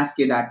 someone asked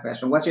you that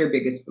question, what's your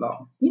biggest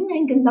flaw? Yun nga,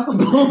 yung ganda ko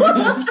po.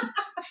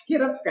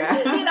 Hirap ka.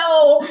 You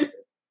know,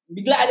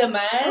 bigla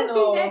naman.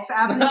 Okay, next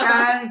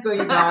applicant,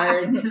 Kuya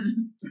Guard.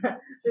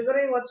 Siguro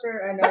yung what's your,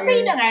 Basta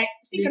yun na nga,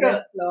 siguro,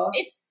 biggest flaw?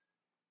 is,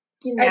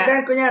 yun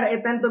nga. I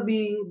tend to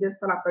be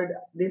distracted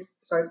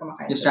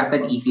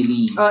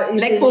easily.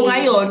 Like po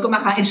ngayon,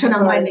 kumakain siya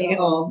ng mani.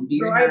 Oh.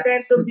 So I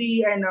tend to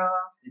be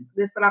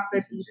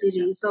distracted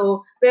easily.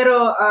 So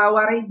pero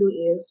what I do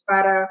is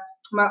para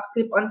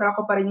keep on track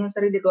ko pa rin yung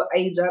sarili ko,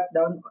 I jot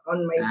down on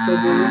my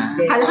to-dos.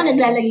 Kala ka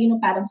naglalagay yun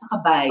parang sa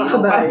kabayo.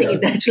 Sa kabayo.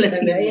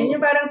 Yan yung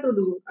parang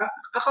to-do.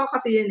 Ako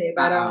kasi yun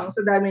parang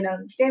sa dami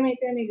ng keme,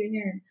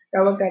 ganyan.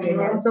 Tawag ka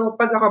ganyan. So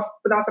pag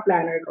ako punta ko sa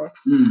planner ko,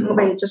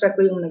 check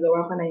ko yung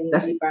nagawa ko na yung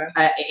hindi pa.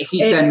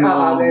 Ihisan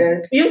mo.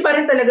 Yun pa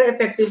rin talaga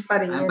effective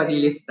pa rin. Ang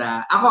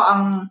paglilista. Ako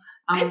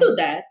I do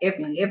that.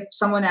 If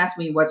someone asked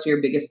me what's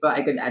your biggest flaw,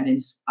 I could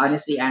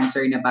honestly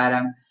answer na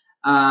parang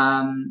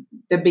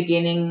the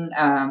beginning,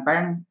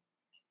 parang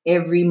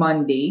every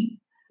Monday,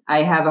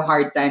 I have a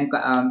hard time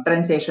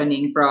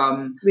transitioning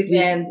from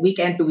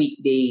weekend to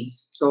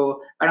weekdays.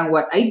 So parang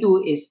what I do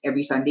is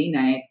every Sunday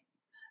night,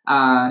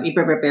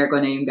 ipe-prepare ko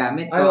na yung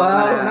gamit ko. Ay,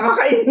 wow,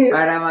 nakakainis.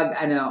 Para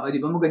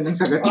di ba magandang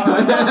sagot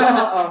yun?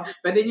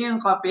 Pwede nyo yung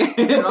copy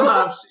ng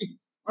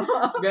options.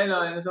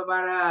 Ganon. So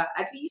para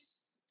at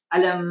least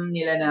alam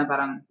nila na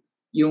parang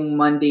yung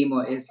Monday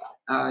mo is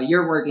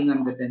you're working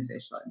on the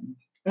transition.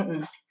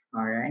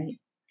 Alright.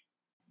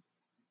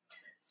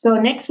 So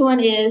next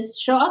one is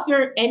show off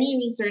any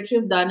research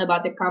you've done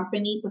about the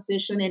company,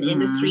 position, and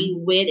industry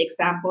with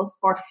examples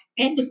or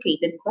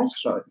educated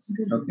questions.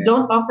 Okay.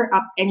 Don't offer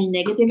up any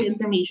negative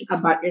information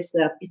about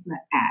yourself if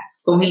not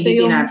asked. Kung hindi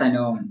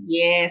tinatanong.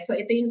 Yeah. So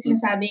ito yung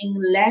sinasabing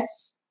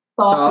less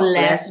talk,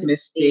 less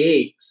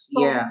mistakes.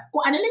 So,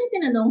 kung ano lang yung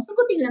tinanong,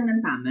 sagutin lang ng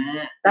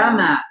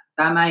tama.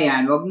 Tama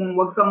yan.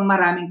 Wag kang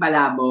maraming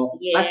palabok.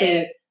 Yes. Kasi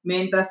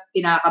mentras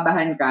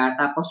kinakabahan ka,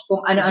 tapos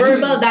kung ano-ano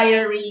verbal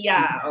diarrhea.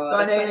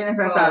 Kung ano yung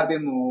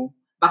nasasabi mo,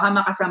 baka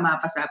makasama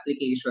pa sa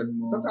application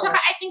mo. Tsaka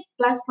I think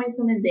plus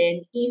points naman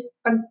din, if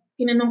pag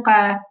tinanong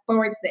ka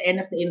towards the end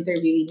of the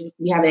interview, do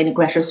you have any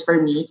questions for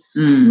me,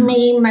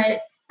 may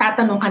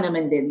tatanong ka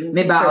naman din.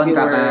 May baon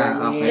ka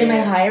ba? Okay. Am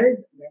I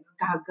hired?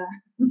 Kaga.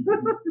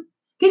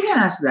 Can you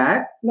ask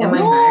that? No. Am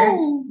I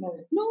hired?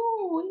 No.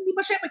 Hindi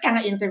pa syempre ka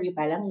nga interview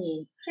pa lang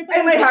eh.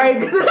 Syempre, Am I hired?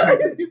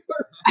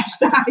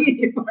 Sorry,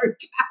 before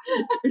ka.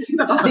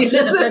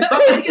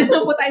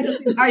 Kinano po tayo sa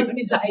scenario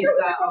ni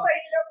Zaiza.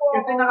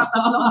 Kasi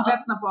nakatatlong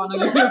set na po.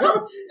 Yung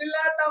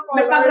lahat ng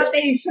May colors.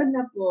 pang-rotation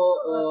na po.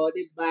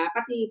 Diba?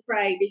 Pati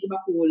Friday, iba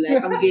kulay.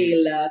 Pang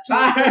gala.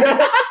 Char.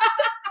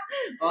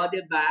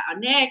 Diba?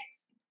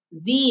 Next.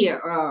 Z.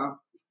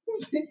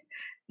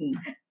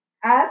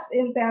 Ask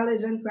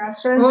intelligent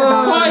questions.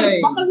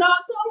 Baka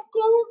nakasam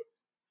ko.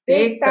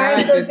 Take time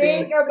to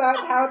think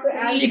about how to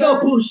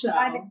answer po siya.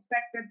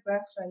 unexpected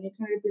question. You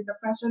can repeat the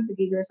question to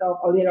give yourself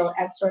a little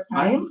extra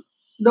time.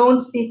 Don't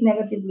speak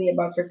negatively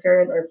about your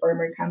current or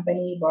former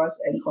company,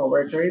 boss, and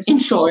coworkers. In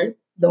short,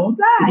 don't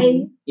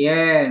lie.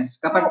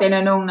 Yes. Kapag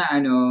tinanong na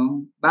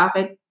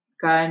bakit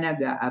ka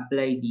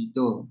nag-a-apply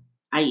dito?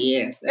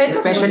 yes.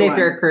 Especially if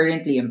you're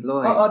currently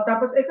employed. Oo,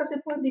 tapos kasi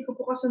po hindi ko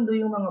po kasundo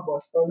yung mga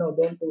boss ko. No,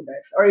 don't do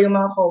that. Or yung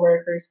mga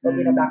coworkers ko,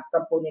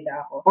 binabackstab po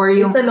nila ako. Or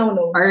It's a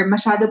no-no. Or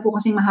masyado po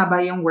kasing mahaba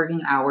yung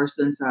working hours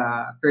dun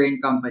sa current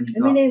company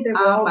ko. Na-interview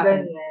ako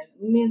ganyan.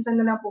 Minsan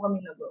na lang po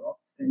kami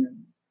nag-off.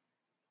 Ganun.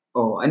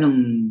 Anong...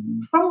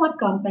 From what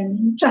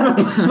company? Charot,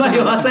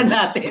 maiwasan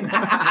natin.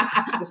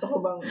 Gusto ko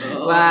bang...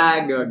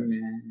 Wag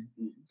na.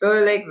 So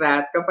like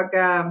that, kapag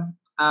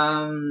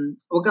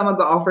huwag ka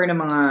mag-offer ng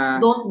mga...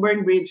 Don't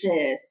burn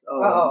bridges.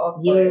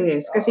 Oo,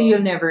 yes, kasi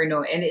you'll never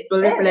know. And it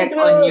will reflect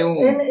on you.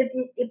 And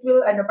it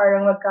will,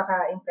 parang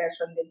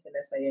magkaka-impression din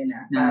sila sa'yo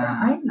na.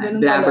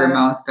 Ganun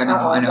blabbermouth ka na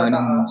kung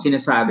ano-anong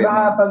sinasabi mo.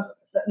 Baka pag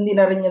hindi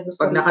na rin niya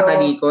gusto pag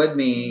nakatalikod,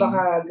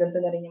 baka ganito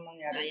na rin yung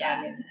mangyari sa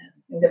amin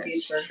in the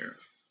future.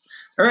 Sure.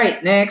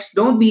 Alright, next,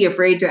 don't be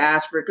afraid to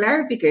ask for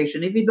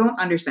clarification if you don't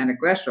understand a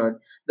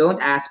question. Don't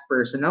ask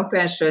personal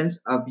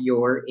questions of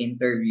your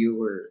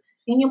interviewer.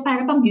 Yan yung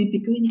parang pang beauty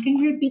queen. Can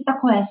you repeat the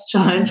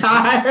question,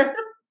 Char?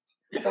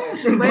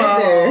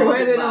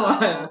 Pwede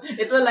naman.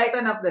 It will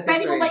lighten up the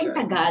situation. Pwede mo ba yung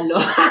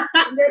Tagalog?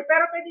 Hindi,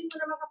 pero pwede mo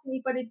naman kasi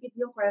ipa-repeat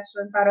yung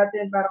question para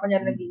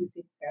kunyari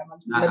nag-iisip ka,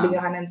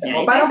 mabigyan ka ng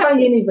tanong. Parang pang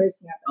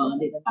universe nga. Pang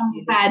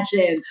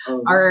pageant.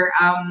 Or,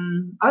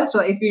 also,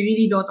 if you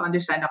really don't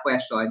understand a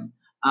question,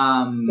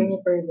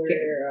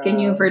 can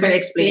you further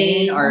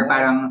explain or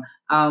parang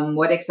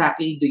what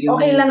exactly do you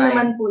okay mean lang by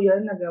naman po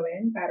yun na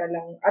gawin para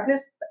lang at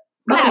least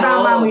Claro.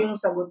 tama mo yung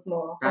sagot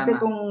mo. Kasi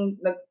Tama. kung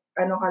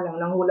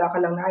nanghula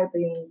ka lang na ito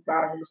yung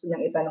parang gusto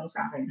niyang itanong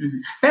sa akin.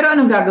 Pero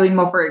anong gagawin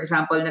mo, for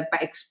example,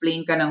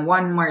 nagpa-explain ka ng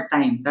one more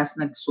time tapos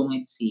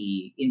nagsungit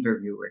si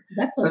interviewer?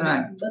 That's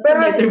Ganun. Pero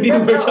an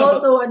interviewer that's job.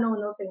 also no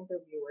sa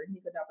interviewer.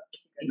 Hindi ko dapat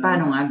kasi ganun.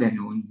 Paano nga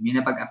ganun? Yung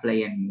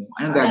napag-applyan mo.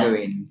 Anong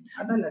gagawin?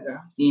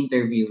 Talaga? Yung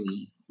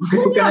interviewee.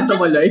 Huwag ka na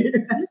tumuloy.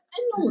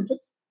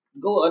 Just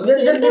go on.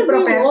 Just be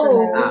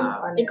professional.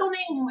 Ikaw na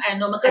yung Ikaw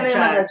na yung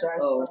mag-adjust.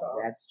 mag-adjust.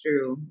 That's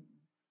true.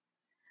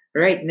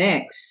 Right,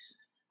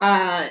 next.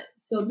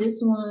 So this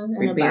one,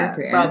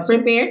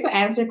 Prepare to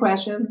answer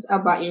questions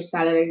about your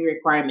salary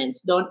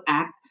requirements. Don't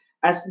act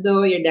as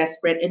though you're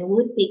desperate and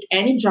would take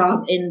any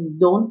job, and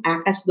don't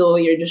act as though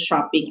you're just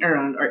shopping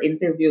around or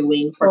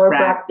interviewing for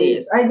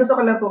practice. Ay, gusto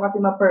ko lang po kasi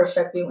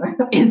ma-perfect yung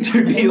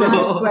Interview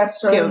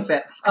questions.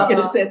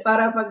 skill sets.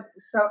 Para pag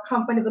sa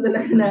company ko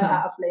talaga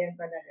na-applyan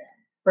talaga.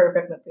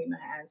 Perfect na po yung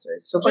mga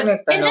answers. So, pag And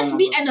nagtanong just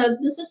be,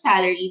 this is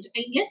salary.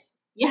 I guess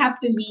you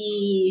have to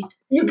be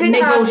you can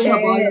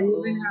negotiable. Have it. You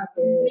can have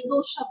it.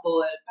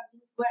 Negotiable.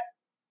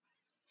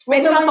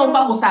 Pwede ka pang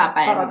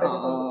pag-usapan.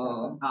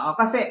 Oo,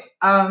 kasi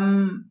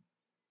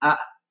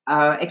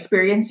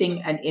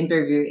experiencing an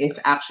interview is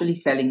actually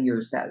selling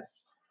yourself.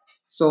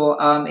 So,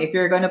 if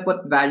you're gonna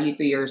put value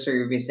to your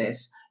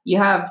services, you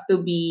have to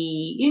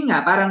be, yun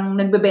nga, parang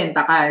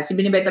nagbebenta ka. Kasi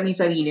binibenta mo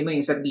yung sarili mo,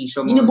 yung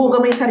serbisyo mo.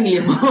 Binubuga mo yung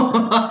sarili mo.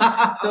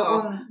 So,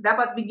 kung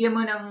dapat bigyan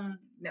mo ng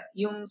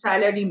yung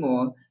salary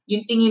mo,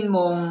 yung tingin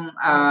mong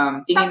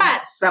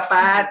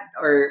sapat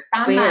or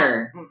Tama.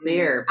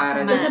 fair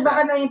para Kasi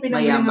baka na yung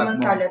pinamili mayambag naman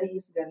mo. salary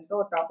is ganito,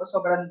 tapos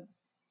sobrang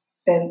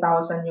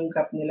 10,000 yung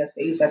cap nila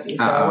sa isa't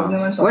isa. Huwag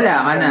naman wala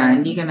ka na,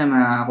 hindi ka na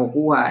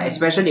makukuha.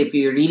 Especially if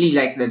you really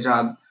like the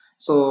job.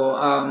 So,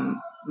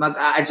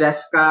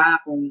 mag-a-adjust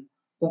ka kung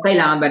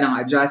kailangan ba ng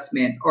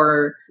adjustment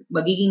or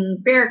magiging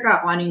fair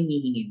ka kung ano yung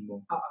hihingin mo.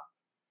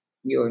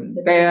 Yun.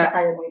 Kaya,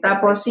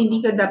 tapos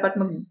hindi ka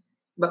dapat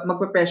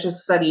magpe-pressure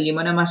sa sarili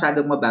mo na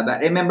masyadong mababa.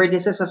 Remember,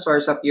 this is a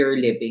source of your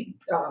living.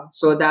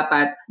 So,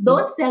 dapat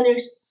don't sell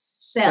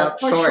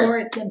yourself for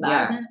short, diba?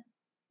 Yeah.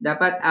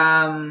 Dapat,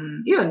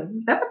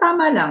 yun, dapat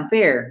tama lang,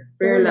 fair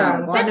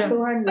lang.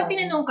 Pag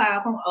tinanong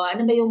ka kung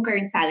ano ba yung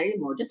current salary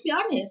mo, just be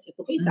honest. Ito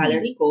po yung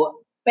salary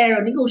ko,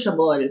 pero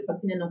negotiable. Pag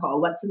tinanong ka,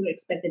 what's your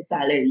expected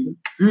salary?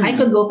 I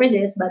could go for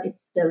this, but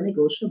it's still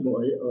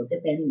negotiable o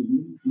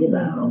depending.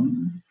 Diba?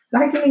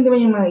 Nakikinig naman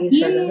yung mga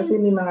HR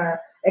kasi may mga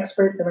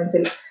expert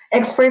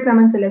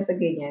naman sila sa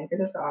ganyan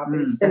kasi sa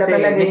office. Sila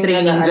kasi talaga may yung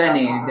training dyan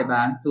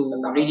diba? To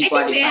really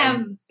qualify. I think they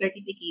have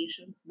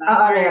certifications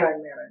ba?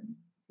 Meron.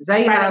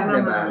 Zay have,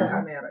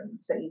 diba? Meron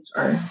sa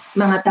HR.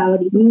 Mga tao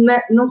dito.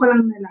 Nung ko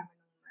lang nalaman.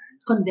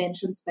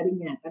 Conventions pa rin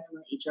yata ng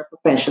mga HR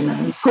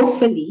professionals.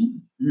 Hopefully.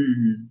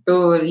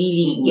 To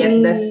really get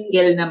the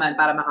skill naman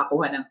para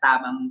makakuha ng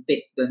tamang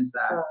fit dun sa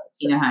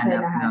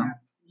hinahanap. No?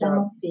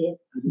 Tamang fit.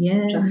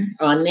 Yes.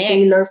 Next.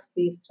 Tailor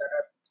fit.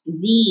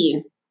 Z.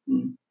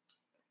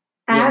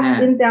 Ask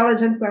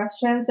intelligent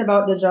questions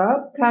about the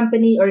job,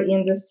 company, or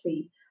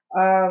industry.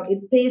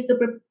 It pays to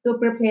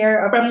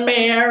prepare a few.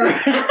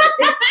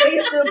 It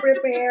pays to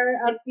prepare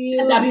a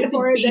few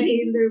before the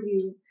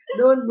interview.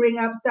 Don't bring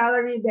up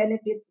salary,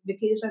 benefits,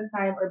 vacation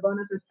time, or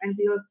bonuses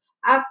until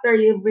after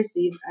you've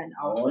received an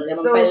offer.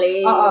 So,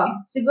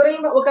 siguro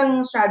yung huwag kang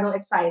masyadong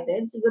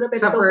excited. Siguro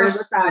pwede sa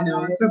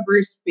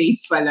first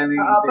phase pa lang.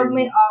 Pag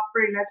may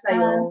offer na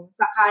sa'yo,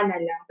 saka na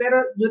lang. Pero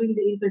during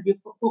the interview,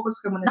 focus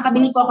ka muna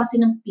Nakabili po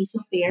kasi ng piece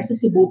of fare sa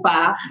Cebu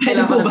pa.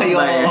 Pwede po ba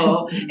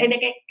yun?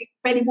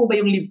 Pwede po ba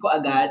yung leave ko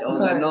agad? O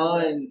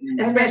gano'n.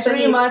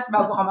 Especially months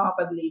bago ka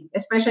makapag-leave.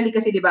 Especially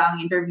kasi di ba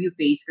ang interview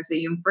phase,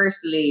 kasi yung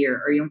first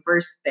layer or yung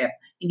first step,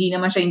 hindi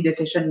naman siya yung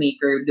decision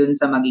maker dun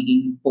sa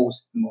magiging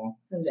post mo.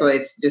 So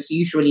it's just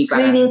usually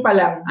screening pa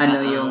lang.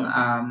 Yung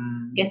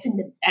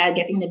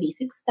getting the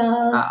basic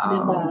stuff,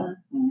 diba?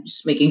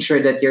 Just making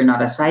sure that you're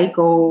not a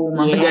psycho.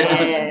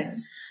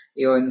 Yes.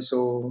 Yun,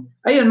 so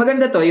ayun,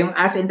 maganda to yung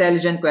ask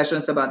intelligent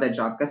questions about the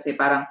job kasi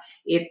parang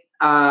it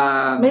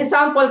may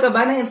sample ka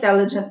ba ng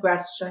intelligent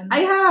question?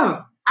 I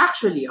have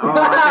actually.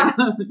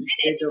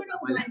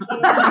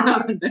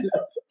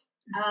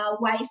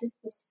 Why is this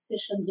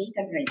position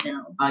vacant right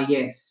now?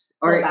 Yes.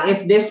 Or diba?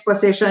 If this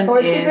position is...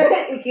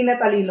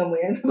 Ikinatalino mo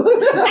yan.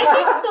 I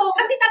think so.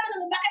 Kasi tatanong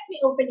mo, bakit may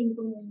opening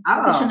itong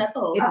position na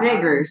to? It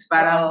triggers.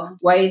 Parang,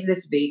 why is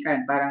this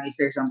vacant? Parang, is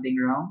there something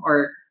wrong?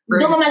 Or...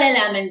 Doon mo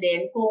malalaman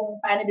din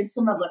kung paano din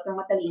sumagot ng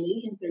matalino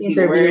yung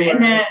interviewer.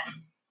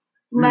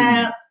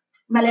 Na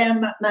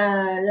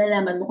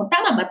malalaman mo kung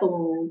tama ba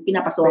itong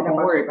pinapasok ng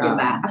work,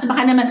 diba? Kasi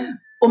baka naman,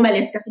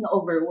 umalis kasi na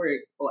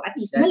overwork. O at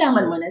least,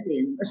 nalaman mo na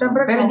din.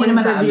 Siyempre, pero hindi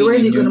naman interviewer,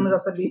 hindi ko naman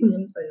sasabihin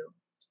yun sa'yo.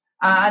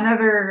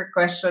 Another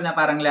question na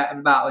parang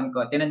baon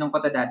ko, tinanong ko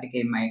to dati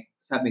kay Mike,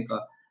 sabi ko,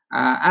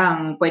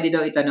 ang pwede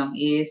daw itanong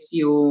is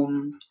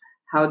yung,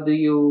 how do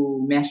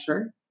you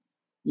measure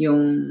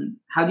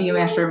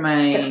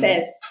my...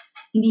 Success.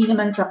 hindi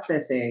naman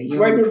success eh.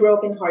 Where do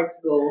broken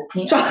hearts go?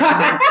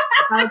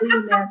 How do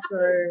you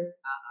measure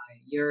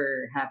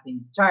your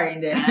happiness? Char,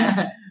 hindi.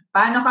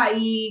 Paano ka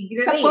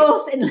i-rate? Sa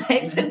posts and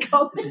likes and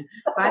comments.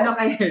 Paano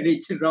ka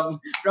i-rate?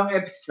 Wrong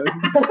episode.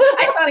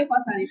 Ay, sorry po.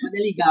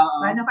 Naligaw.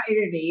 Paano ka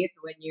i-rate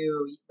when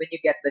you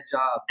get the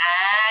job?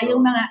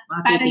 Yung mga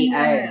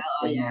KPIs.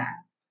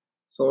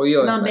 So,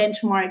 yun. Mga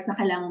benchmarks na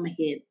kailangan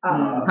ma-hit.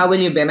 How will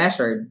you be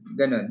measured?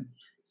 Ganun.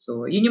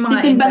 So, yun yung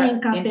mga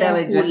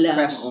intelligent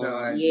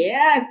questions.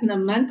 Yes,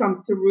 naman, come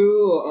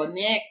through.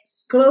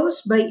 Next.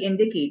 Close by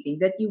indicating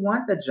that you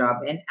want the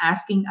job and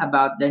asking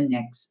about the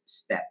next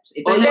steps.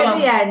 Ito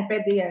Pwede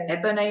yan.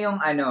 Ito na yung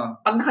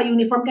Pag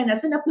naka-uniform ka na,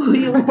 saan na po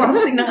yung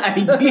processing ng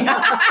ID?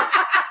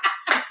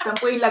 Saan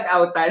po yung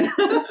lag-outan?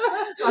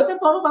 Saan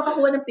po ako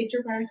papakuha ng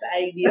picture para sa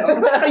ID?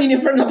 Kasi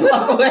naka-uniform na po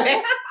ako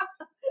eh.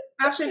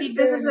 Actually,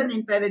 this is an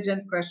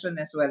intelligent question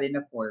as well in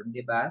a form,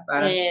 di ba?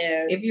 Parang,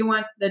 if you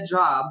want the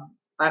job,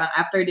 parang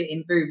after the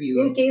interview.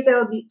 In case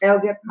I'll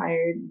get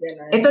hired.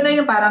 Ganun. Ito na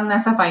yung parang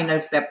nasa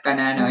final step ka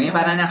na, no? Yung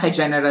parang na kay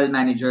general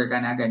manager ka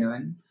na,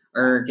 ganun.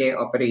 Or kay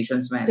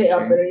operations manager. Kay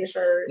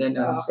operator.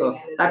 Ganun. So,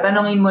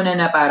 tatanungin mo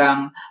na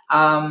parang,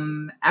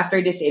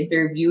 after this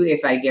interview,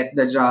 if I get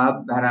the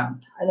job,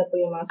 parang, ano po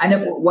yung mga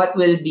susunod? what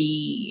will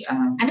be,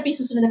 ano po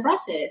yung susunod na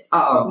process?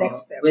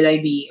 Next step.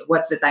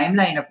 What's the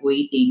timeline of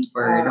waiting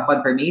for the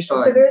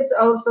confirmation? So, it's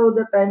also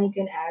the time you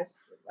can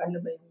ask, ano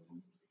ba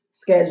yung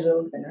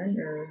schedule, ganun,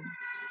 or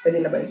pwede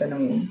na ba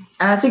itanong yun?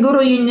 Siguro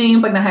yun na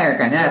yung pag na-hire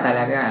ka na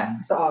talaga.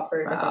 Sa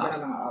offer, kasi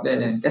parang mga offers.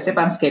 Ganun. Kasi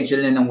parang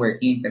schedule na ng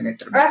working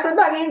internet. Sa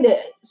bagay, hindi.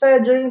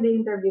 During the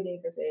interview din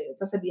kasi,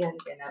 sasabihan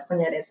ka na,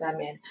 kunyari sa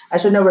amin,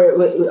 as you know,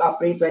 we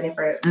operate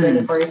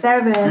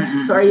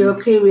 24/7. So, are you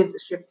okay with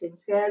shifting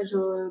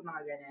schedule?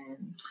 Mga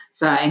ganun.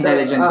 Sa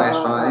intelligent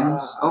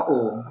questions?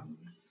 Oo.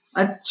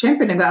 At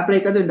syempre,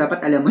 nag-a-apply ka dun,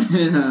 dapat alam mo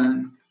na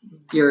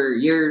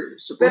you're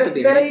supposed to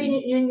be pero ready.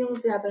 yun yung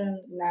tinatanong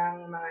ng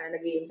mga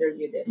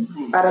nag-i-interview din.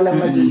 Para lang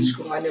mag-gauge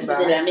kung ano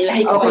ba.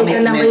 Okay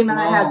ka lang ba yung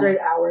mga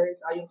hazard hours?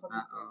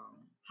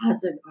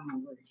 Hazard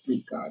hours. My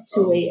God.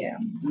 2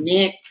 a.m.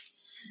 Next.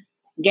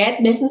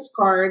 Get business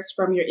cards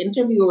from your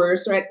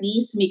interviewers or at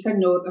least make a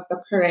note of the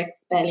correct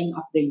spelling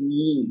of their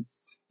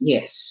names.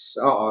 Yes.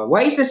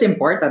 Why is this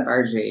important,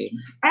 RJ?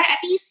 At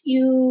least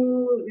you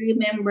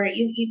remember,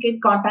 you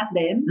can contact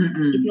them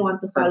if you want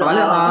to follow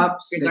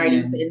up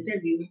regarding the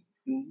interview.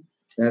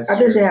 That's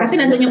true. Kasi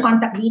nandun yung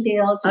contact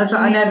details. Also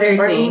another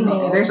thing,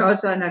 there's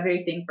also another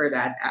thing for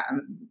that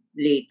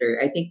later.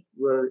 I think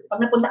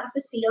pag napunta ka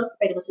sa sales,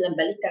 pwede mo silang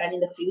balikan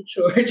in the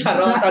future.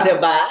 Charot,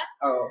 diba?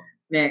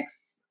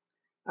 Next.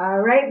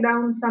 Write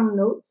down some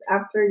notes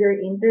after your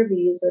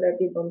interview so that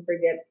you don't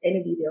forget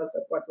any details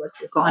of what was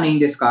discussed. Kung ano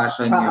yung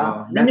discussion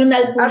nyo.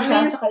 Nanunal po at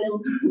siya least, sa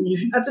kalawang.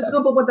 At least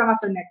kung pupunta ka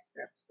sa next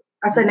steps.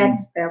 As a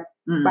next step,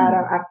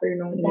 parang after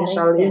nung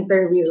initial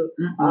interview,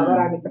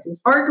 marami kasi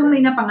steps. Or kung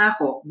may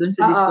napangako dun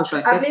sa discussion.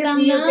 At least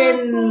you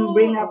can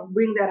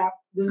bring that up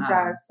dun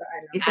sa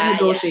ano. It's a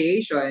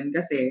negotiation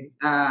kasi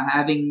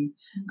having...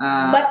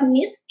 But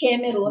Miss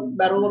Kemerut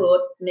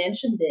Barurut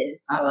mentioned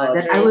this.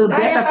 That I will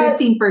get a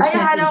 15% increase.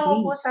 Ay,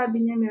 alam ko po,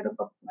 sabi niya, meron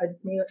po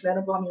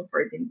kami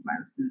 14th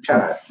month.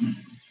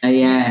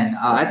 Ayan.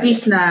 At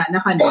least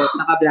naka-note,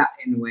 naka-black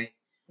and white.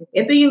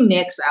 Ito yung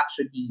next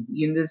actually.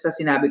 Yun dun sa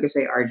sinabi ko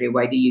sa RJ,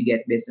 why do you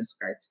get business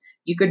cards?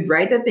 You could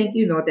write a thank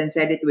you note and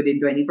send it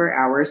within 24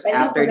 hours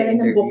after the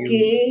interview.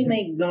 Bouquet.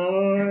 My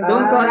God.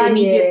 Don't call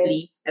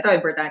immediately. Yes. Ito,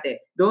 importante.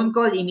 Don't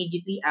call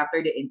immediately after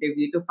the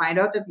interview to find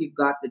out if you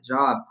got the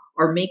job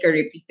or make a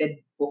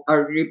repeated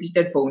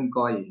phone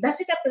call.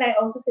 Does it apply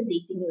also sa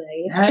dating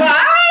life?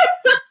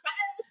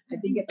 I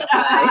think it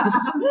applies.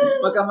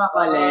 Huwag ka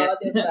makulit.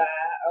 Diba?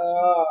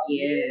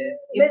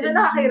 Yes. Medyo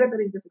nakakahirap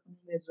rin kasi.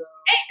 Medyo.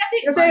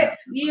 Kasi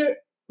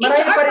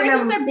marami pa rin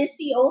persons are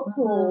busy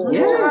also.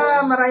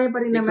 Yes. Marami pa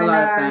rin naman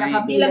na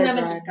nakapila lang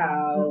naman dyan.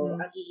 ikaw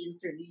ang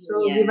i-interview.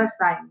 So, give us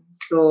time.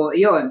 So,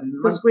 yun.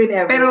 To screen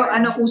everyone.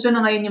 Pero uso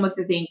na ngayon yung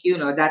magte-thank you,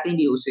 no? Dati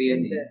hindi uso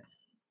yun eh.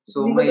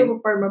 So, hindi ko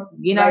ito form of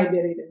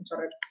library din.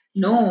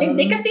 No.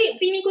 Hindi, kasi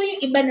feeling ko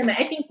yung iba naman,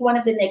 I think one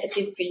of the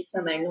negative traits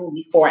naman nung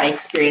before I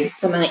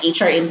experienced sa mga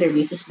HR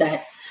interviews is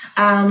that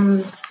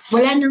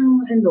wala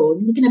nang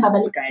hindi ka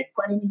nababalikan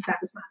kung ano yung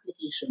status ng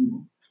application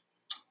mo.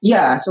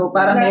 Yeah, so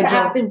parang nasa medyo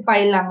active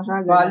file lang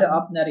siya. Follow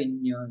up na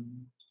rin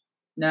yun.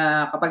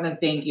 Na kapag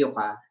nag-thank you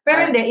ka.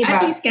 Pero hindi,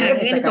 iba. At least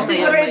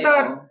siguro ito,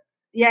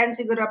 yan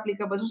siguro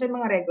applicable. So sa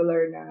mga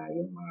regular na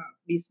yung mga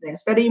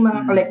business. Pero yung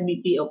mga collect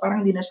BPO,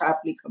 parang hindi na siya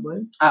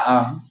applicable.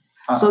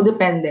 So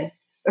depende.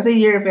 Kasi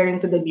you're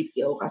referring to the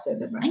BPO kasi,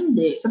 diba?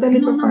 Hindi. Sa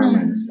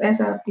teleperformance.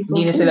 Sa people.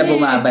 Hindi na sila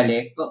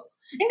bumabalik.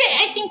 Hindi,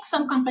 I think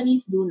some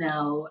companies do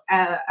now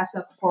as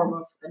a form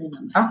of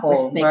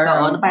respect.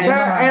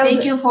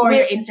 Thank you for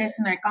your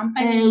interest in our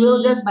company.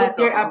 We'll just put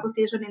your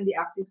application in the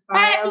active file.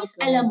 Para at least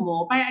alam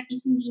mo, para at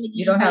least hindi naging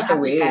you don't have to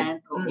wait.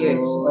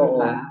 Yes.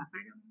 Diba?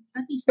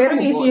 At least Pero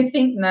if move you on.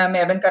 think na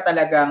meron ka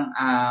talagang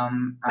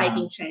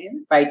Fighting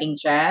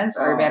chance,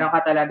 or meron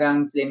ka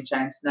talagang slim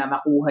chance na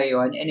makuha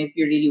yon, and if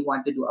you really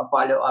want to do a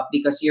follow-up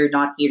because you're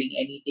not hearing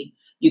anything,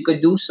 you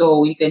could do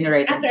so. You can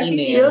write After an 15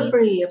 email. Feel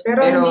free. Pero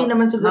hindi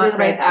naman siguro yung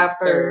right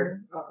after.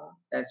 Oo.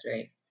 That's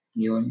right.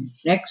 Yun.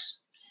 Next.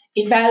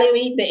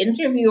 evaluate the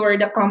interview or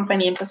the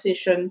company and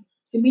position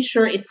to be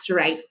sure it's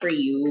right for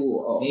you.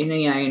 Oh. Yun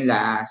na yung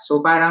last.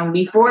 So parang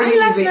before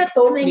you last even na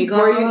to, my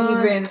before God. you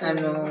even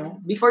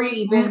before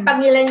you even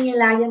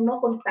Pag-ngilan-ngilayan mo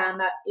kung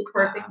tama,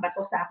 perfect ba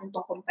to sa akin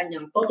tong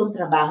kumpanyang to, tong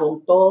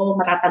trabahong to,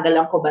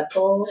 matatagalan ko ba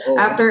to? Oh.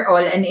 After all,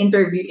 an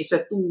interview is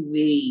a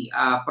two-way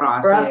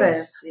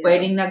process. Yeah.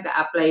 Pwedeng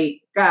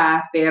nag-apply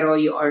ka pero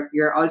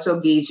you're also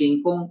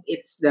gauging kung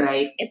it's the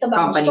right Ito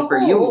ba company gusto for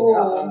ko? you.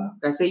 Oo.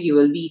 Kasi you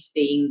will be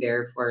staying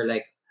there for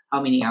like how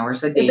many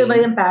hours a day? Ito ba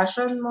yung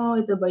passion mo?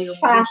 Ito ba yung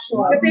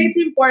Fashion. Kasi it's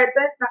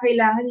important na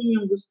kailangan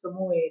yun yung gusto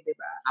mo di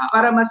ba?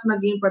 Para mas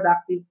maging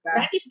productive ka.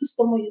 At least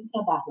gusto mo yung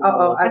trabaho mo.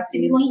 Oo, At at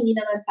hindi least. mo hindi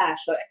naman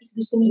passion. At least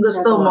gusto mo yung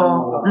Gusto ginagawa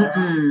mo.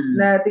 Mm-mm.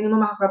 Na tingin mo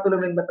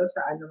makakatulong rin ba to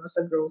sa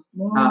sa growth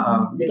mo? Oo.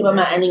 Hindi ka ba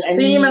maaning-aning?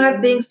 So yun yung mga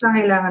things na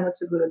kailangan mo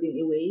siguro din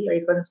i-weigh or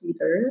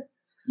consider.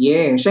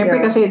 Yeah. Syempre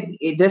Yeah. kasi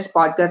this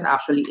podcast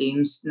actually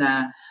aims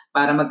na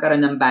para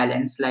magkaroon ng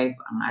balanced life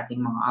ang ating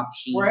mga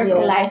options.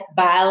 Work-life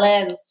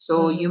balance.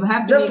 So you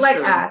have to Just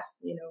make like sure. us,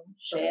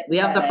 Shit. We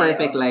have the Tayo.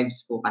 perfect lives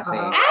po kasi.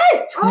 Oh,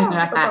 Oh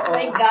totoo.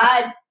 my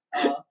God.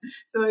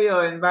 So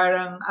yun,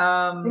 parang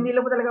Hindi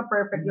lang po talaga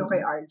perfect yung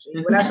kay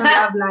RJ. Wala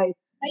siyang love life.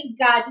 My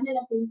God, yun na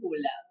lang po yung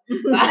kulang.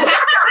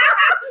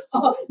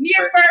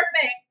 Near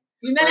perfect.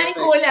 Yun na lang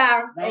yung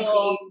kulang.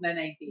 98 na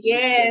 98.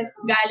 Yes,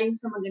 galing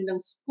sa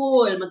magandang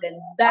school,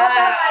 maganda.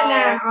 Tama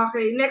na.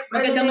 Okay, next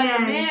Maganda ano na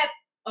yan? mag-met.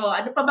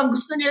 Ano pa bang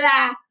gusto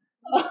nila?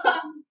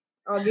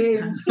 Okay.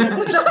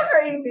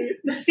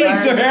 Nakakainis.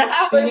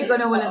 Feeling ko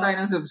na wala tayo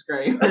ng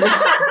subscribe.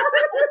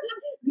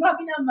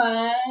 Grabe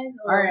naman.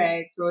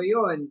 Alright, so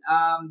yun.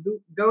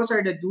 Those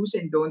are the do's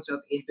and don'ts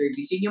of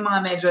interviews. Yun yung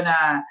mga medyo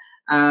na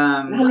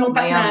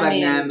Nalungkat mayambag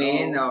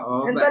namin. namin.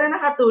 Oo. And sana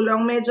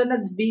nakatulong. Medyo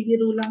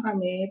nagbibiro lang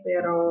kami,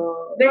 pero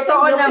There's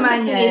some totoo jokes in naman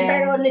between, yan.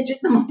 pero legit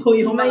naman po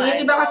yung May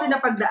mga iba kasi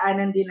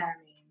napagdaanan din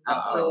namin.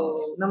 Oo. So,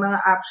 ng mga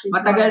options.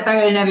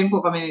 Matagal-tagal na rin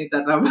po kami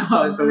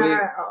nagtatrabaho. So, we're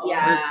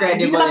Yeah.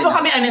 credible Hindi naman po enough.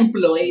 kami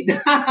unemployed.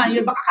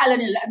 Yung baka kala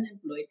nila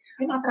unemployed.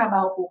 May mga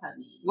trabaho po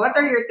kami. What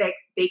are your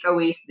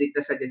takeaways dito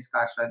sa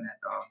discussion na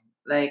to?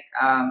 Like,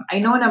 I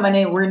know naman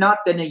we're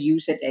not gonna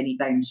use it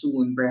anytime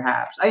soon,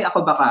 perhaps. Ay,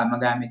 ako baka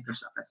magamit ko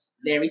siya.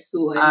 Very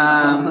soon.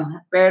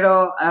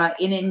 Pero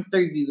in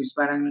interviews,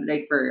 parang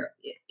like for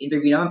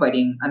interview naman,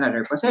 pwedeng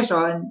another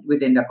position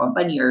within the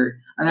company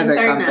or another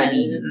internal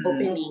company.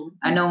 opening.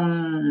 Anong,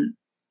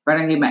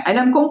 parang lima.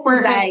 Alam kong Si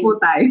perfect Zai. po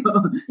tayo.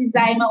 Si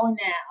Zai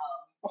mauna.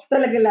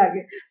 Talaga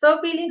lagi. So,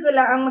 feeling ko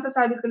lang, ang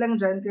masasabi ko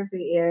lang dyan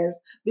kasi is,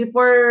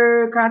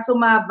 before ka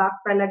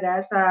sumabak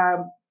talaga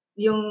sa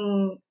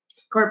yung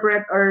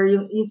corporate or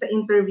yung sa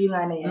interview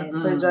nga na yan,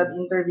 sa job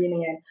interview na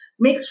yan,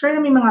 make sure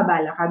na may mga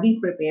bala ka, be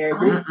prepared.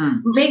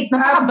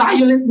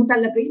 Napaka-violent mo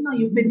talaga yung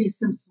mga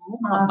euphemisms mo.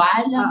 Mga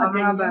bala,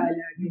 mga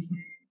bala.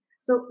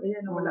 So,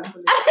 ayan, wala ko.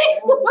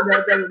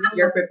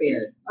 You're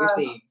prepared. You're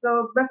safe.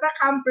 So, basta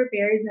come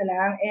prepared na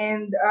lang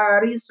and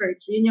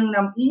research. Yun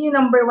yung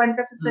number one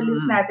kasi sa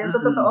list natin.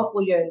 So, totoo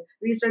po yun.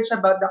 Research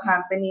about the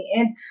company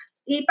and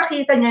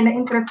ipakita nyo na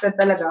interested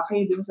talaga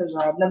kayo dun sa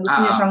job, na gusto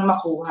nyo siyang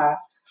makuha.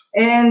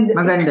 And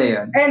maganda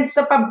yun. And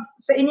sa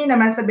inyo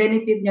naman, sa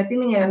benefit nyo,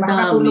 tingnan nyo,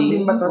 makakatulong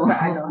din ba to sa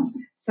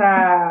sa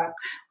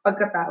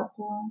pagkatao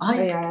ko.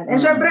 Ayan. And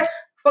syempre,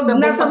 pag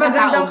nasa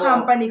magandang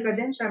company ka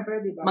din,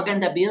 syempre, di ba?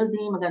 Maganda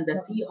building, maganda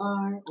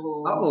CR.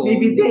 Oo.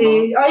 Maybe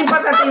day.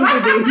 Importante yung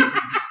day.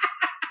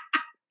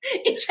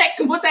 I-check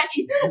mo sa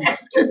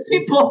excuse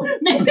me po,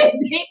 may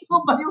date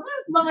mo ba yung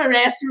mga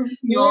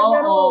restrooms nyo?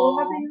 Pero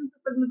kasi yung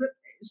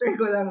share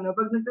ko lang, no?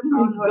 Pag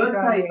nagtataon mo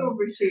kami.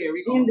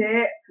 oversharing.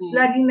 Hindi.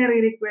 Laging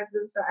nare-request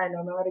dun sa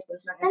mga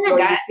request ng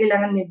employees.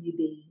 Kailangan may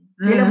bidet.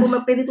 Kailan po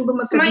pwede po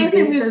ba sa mga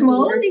interviews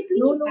mo?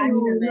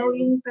 No,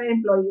 yung sa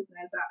employees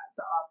na sa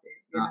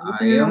office.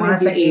 Yung mga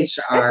sa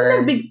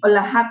HR.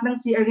 Lahat ng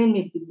CR rin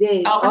may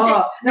bidet. Kasi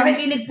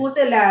nakikinig po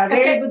sila.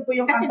 Very good po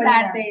yung kasi company.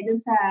 Kasi dati, dun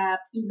sa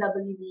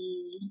PWD,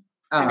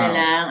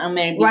 lang, ang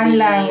may bidet. One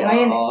lang.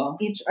 Ngayon,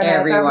 each,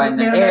 everyone. Tapos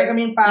meron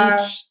kaming pa,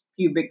 each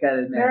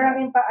cubicle. Meron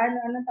kaming pa,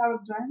 anong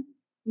tawag dyan?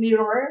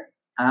 Mirror?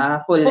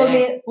 Full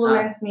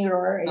length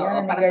mirror.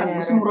 Ayan, parang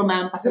gusto mo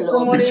rumampa sa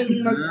gusto loob. mo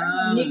rin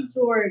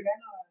mag-lecture,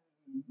 gano'n.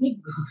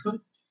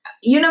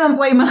 Yun naman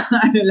po ay mga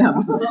lang,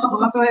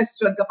 mga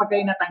suggestion kapag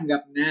kayo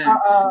natanggap na.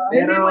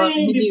 Pero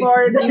hindi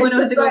before. Hindi mo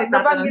naman siguro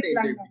itatanong sa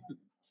lang. interview.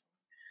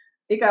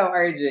 Ikaw,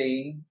 RJ?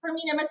 For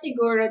me naman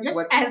siguro,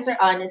 just answer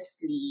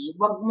honestly.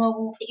 Wag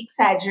mong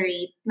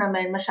i-exaggerate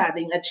naman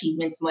masyado yung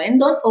achievements mo. And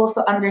don't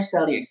also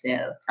undersell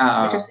yourself.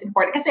 Which is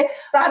important. Kasi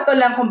sakto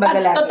lang kumbaga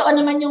lagi. Totoo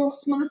naman yung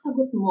mga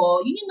sagot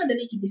mo, yun yung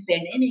madaling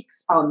i-defend and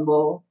i-expound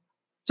mo.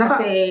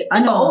 Tsaka, kasi,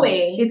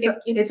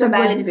 it's a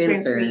valid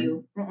experience for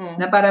you.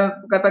 Na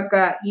para kapag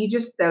you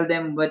just tell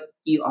them what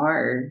you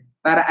are,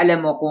 para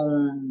alam mo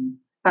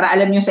para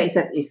alam nyo sa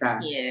isa't isa.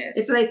 Yes.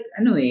 It's like,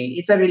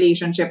 it's a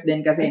relationship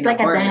din kasi. It's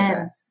like a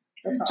dance.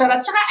 Tsaka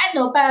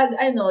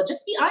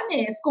just be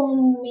honest.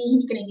 Kung may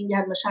hindi ka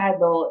naiintindihan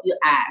masyado, you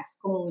ask.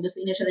 Kung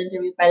just initial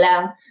interview pa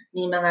lang,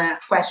 may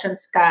mga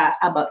questions ka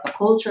about the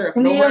culture of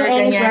the work. Hindi yung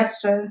any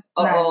questions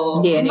na.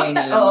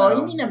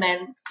 Hindi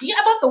naman. Yung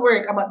about the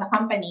work, about the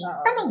company,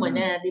 tanong mo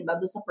na, di ba,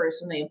 doon sa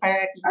person na yun. Para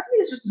at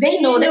least, they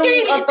know that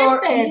you're really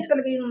interested. Hindi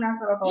talaga yung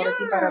nasa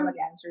authority para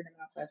mag-answer ng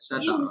mga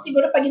questions. Yung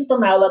siguro pag yung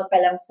tumawag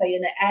pa lang sa'yo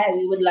na,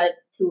 we would like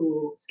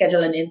to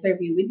schedule an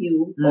interview with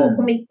you. O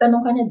kung may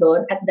tanong ka na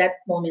doon at that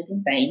moment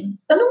in time,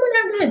 tanong mo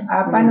na agad.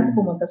 Paano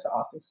pumunta sa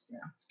office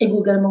niya?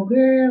 Google mo,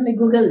 girl. May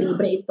Google,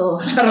 libre ito.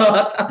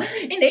 Charot.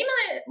 Hindi, yung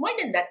mga, more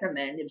than that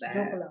naman, di ba?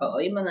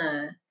 Oo, yung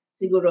mga,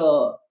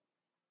 siguro,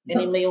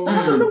 mo yung...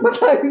 Ano ba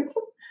tayo?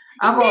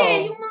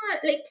 Hindi, yung mga,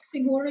 like,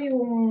 siguro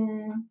yung,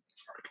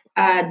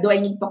 do I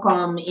need to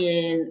come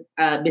in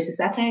business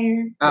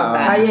attire?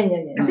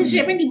 Yan. Kasi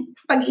syempre,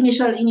 pag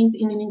initial,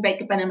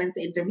 in-invite ka pa naman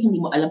sa interview,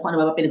 hindi mo alam kung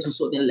ano ba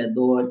pinagsusuot nila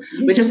doon.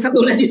 Which is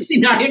katulad yung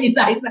scenario ni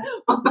Zai sa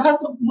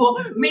pagpasok mo,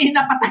 may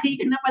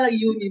napatahi ka na palang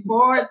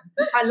uniform.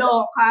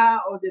 Kaloka,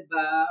 o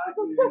diba?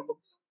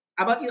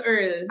 About you,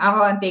 Earl? Ako,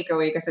 ang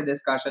takeaway kasi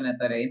discussion na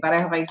ito rin.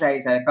 Pareho kay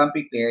Zai, come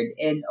prepared,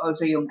 and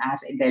also yung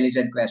ask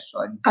intelligent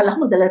questions. Kala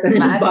ko dala ka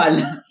ng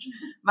bala.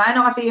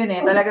 Maano kasi yun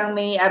talagang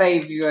may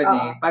arrive yun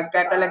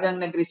Pagka talagang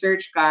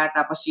nag-research ka,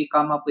 tapos you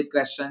come up with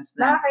questions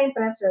na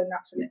nakaka-impress yun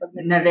actually. Pag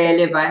na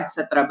relevant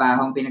sa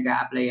trabahong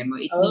pinag-a-applyan mo.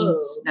 It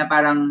means na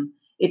parang,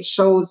 it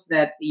shows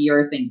that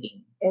you're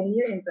thinking. And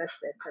you're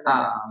interested.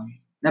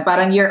 Na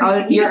parang you're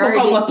already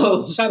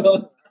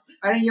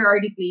parang you're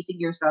already placing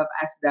yourself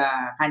as the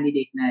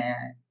candidate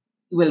na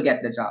will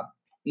get the job.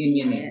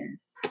 Yun.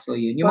 Yes. So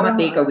yun. Yung mga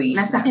takeaways.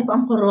 Nasa akin pa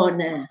ang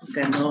corona.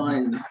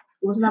 Ganon.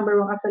 Kung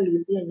number 1 ka sa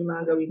list, yan yung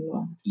mga gawin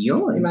mo.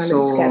 Yun.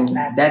 So,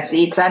 that's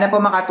it. Sana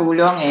po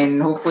makatulong and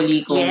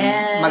hopefully kung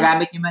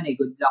magamit nyo man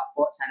good luck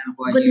po. Sana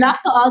makuha nyo. Good luck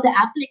to all the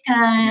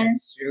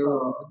applicants. That's true.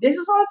 This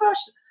is also,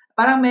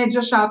 parang medyo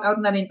shout out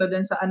na rin to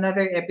dun sa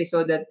another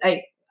episode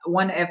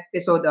one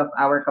episode of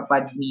our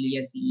Kapad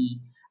Milya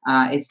si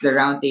it's the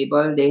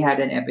Roundtable. They had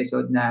an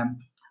episode na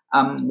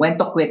when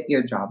to quit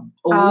your job.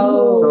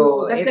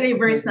 So that's the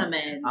reverse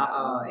naman.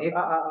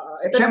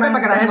 Siyempre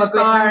pagkatapos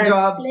mag-quit ng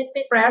job,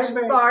 fresh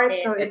start.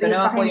 So ito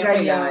naman po yung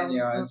kailangan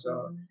nyo.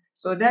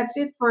 So that's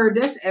it for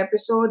this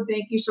episode.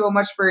 Thank you so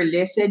much for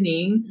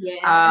listening. Yes.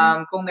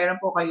 Kung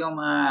meron po kayong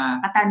mga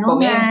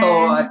komento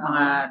at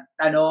mga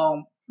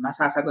tanong,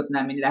 masasagot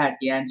namin lahat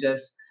yan.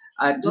 Just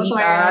tweet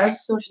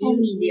us. Social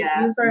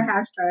media. Use our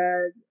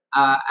hashtag.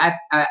 At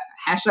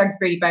hashtag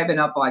 35 and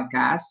up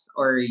podcast,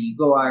 or you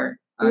go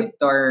to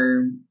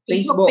our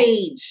Facebook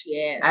page.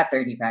 Yes. At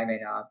 35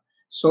 and up.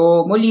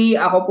 So, muli,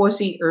 ako po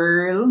si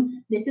Earl.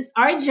 This is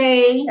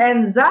RJ.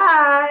 And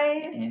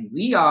Zai. And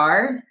we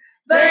are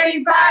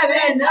 35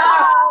 and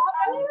up.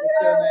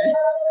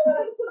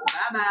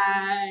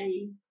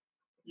 Bye-bye.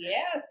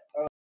 Yes.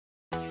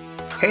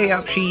 Hey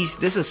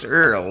Upshees, this is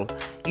Earl.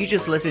 You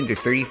just listened to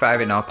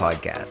 35 and Up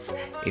podcast.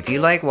 If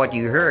you like what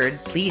you heard,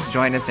 please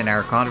join us in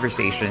our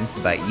conversations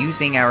by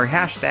using our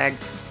hashtag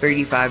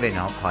 35 and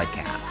Up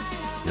podcast.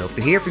 We hope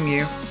to hear from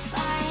you.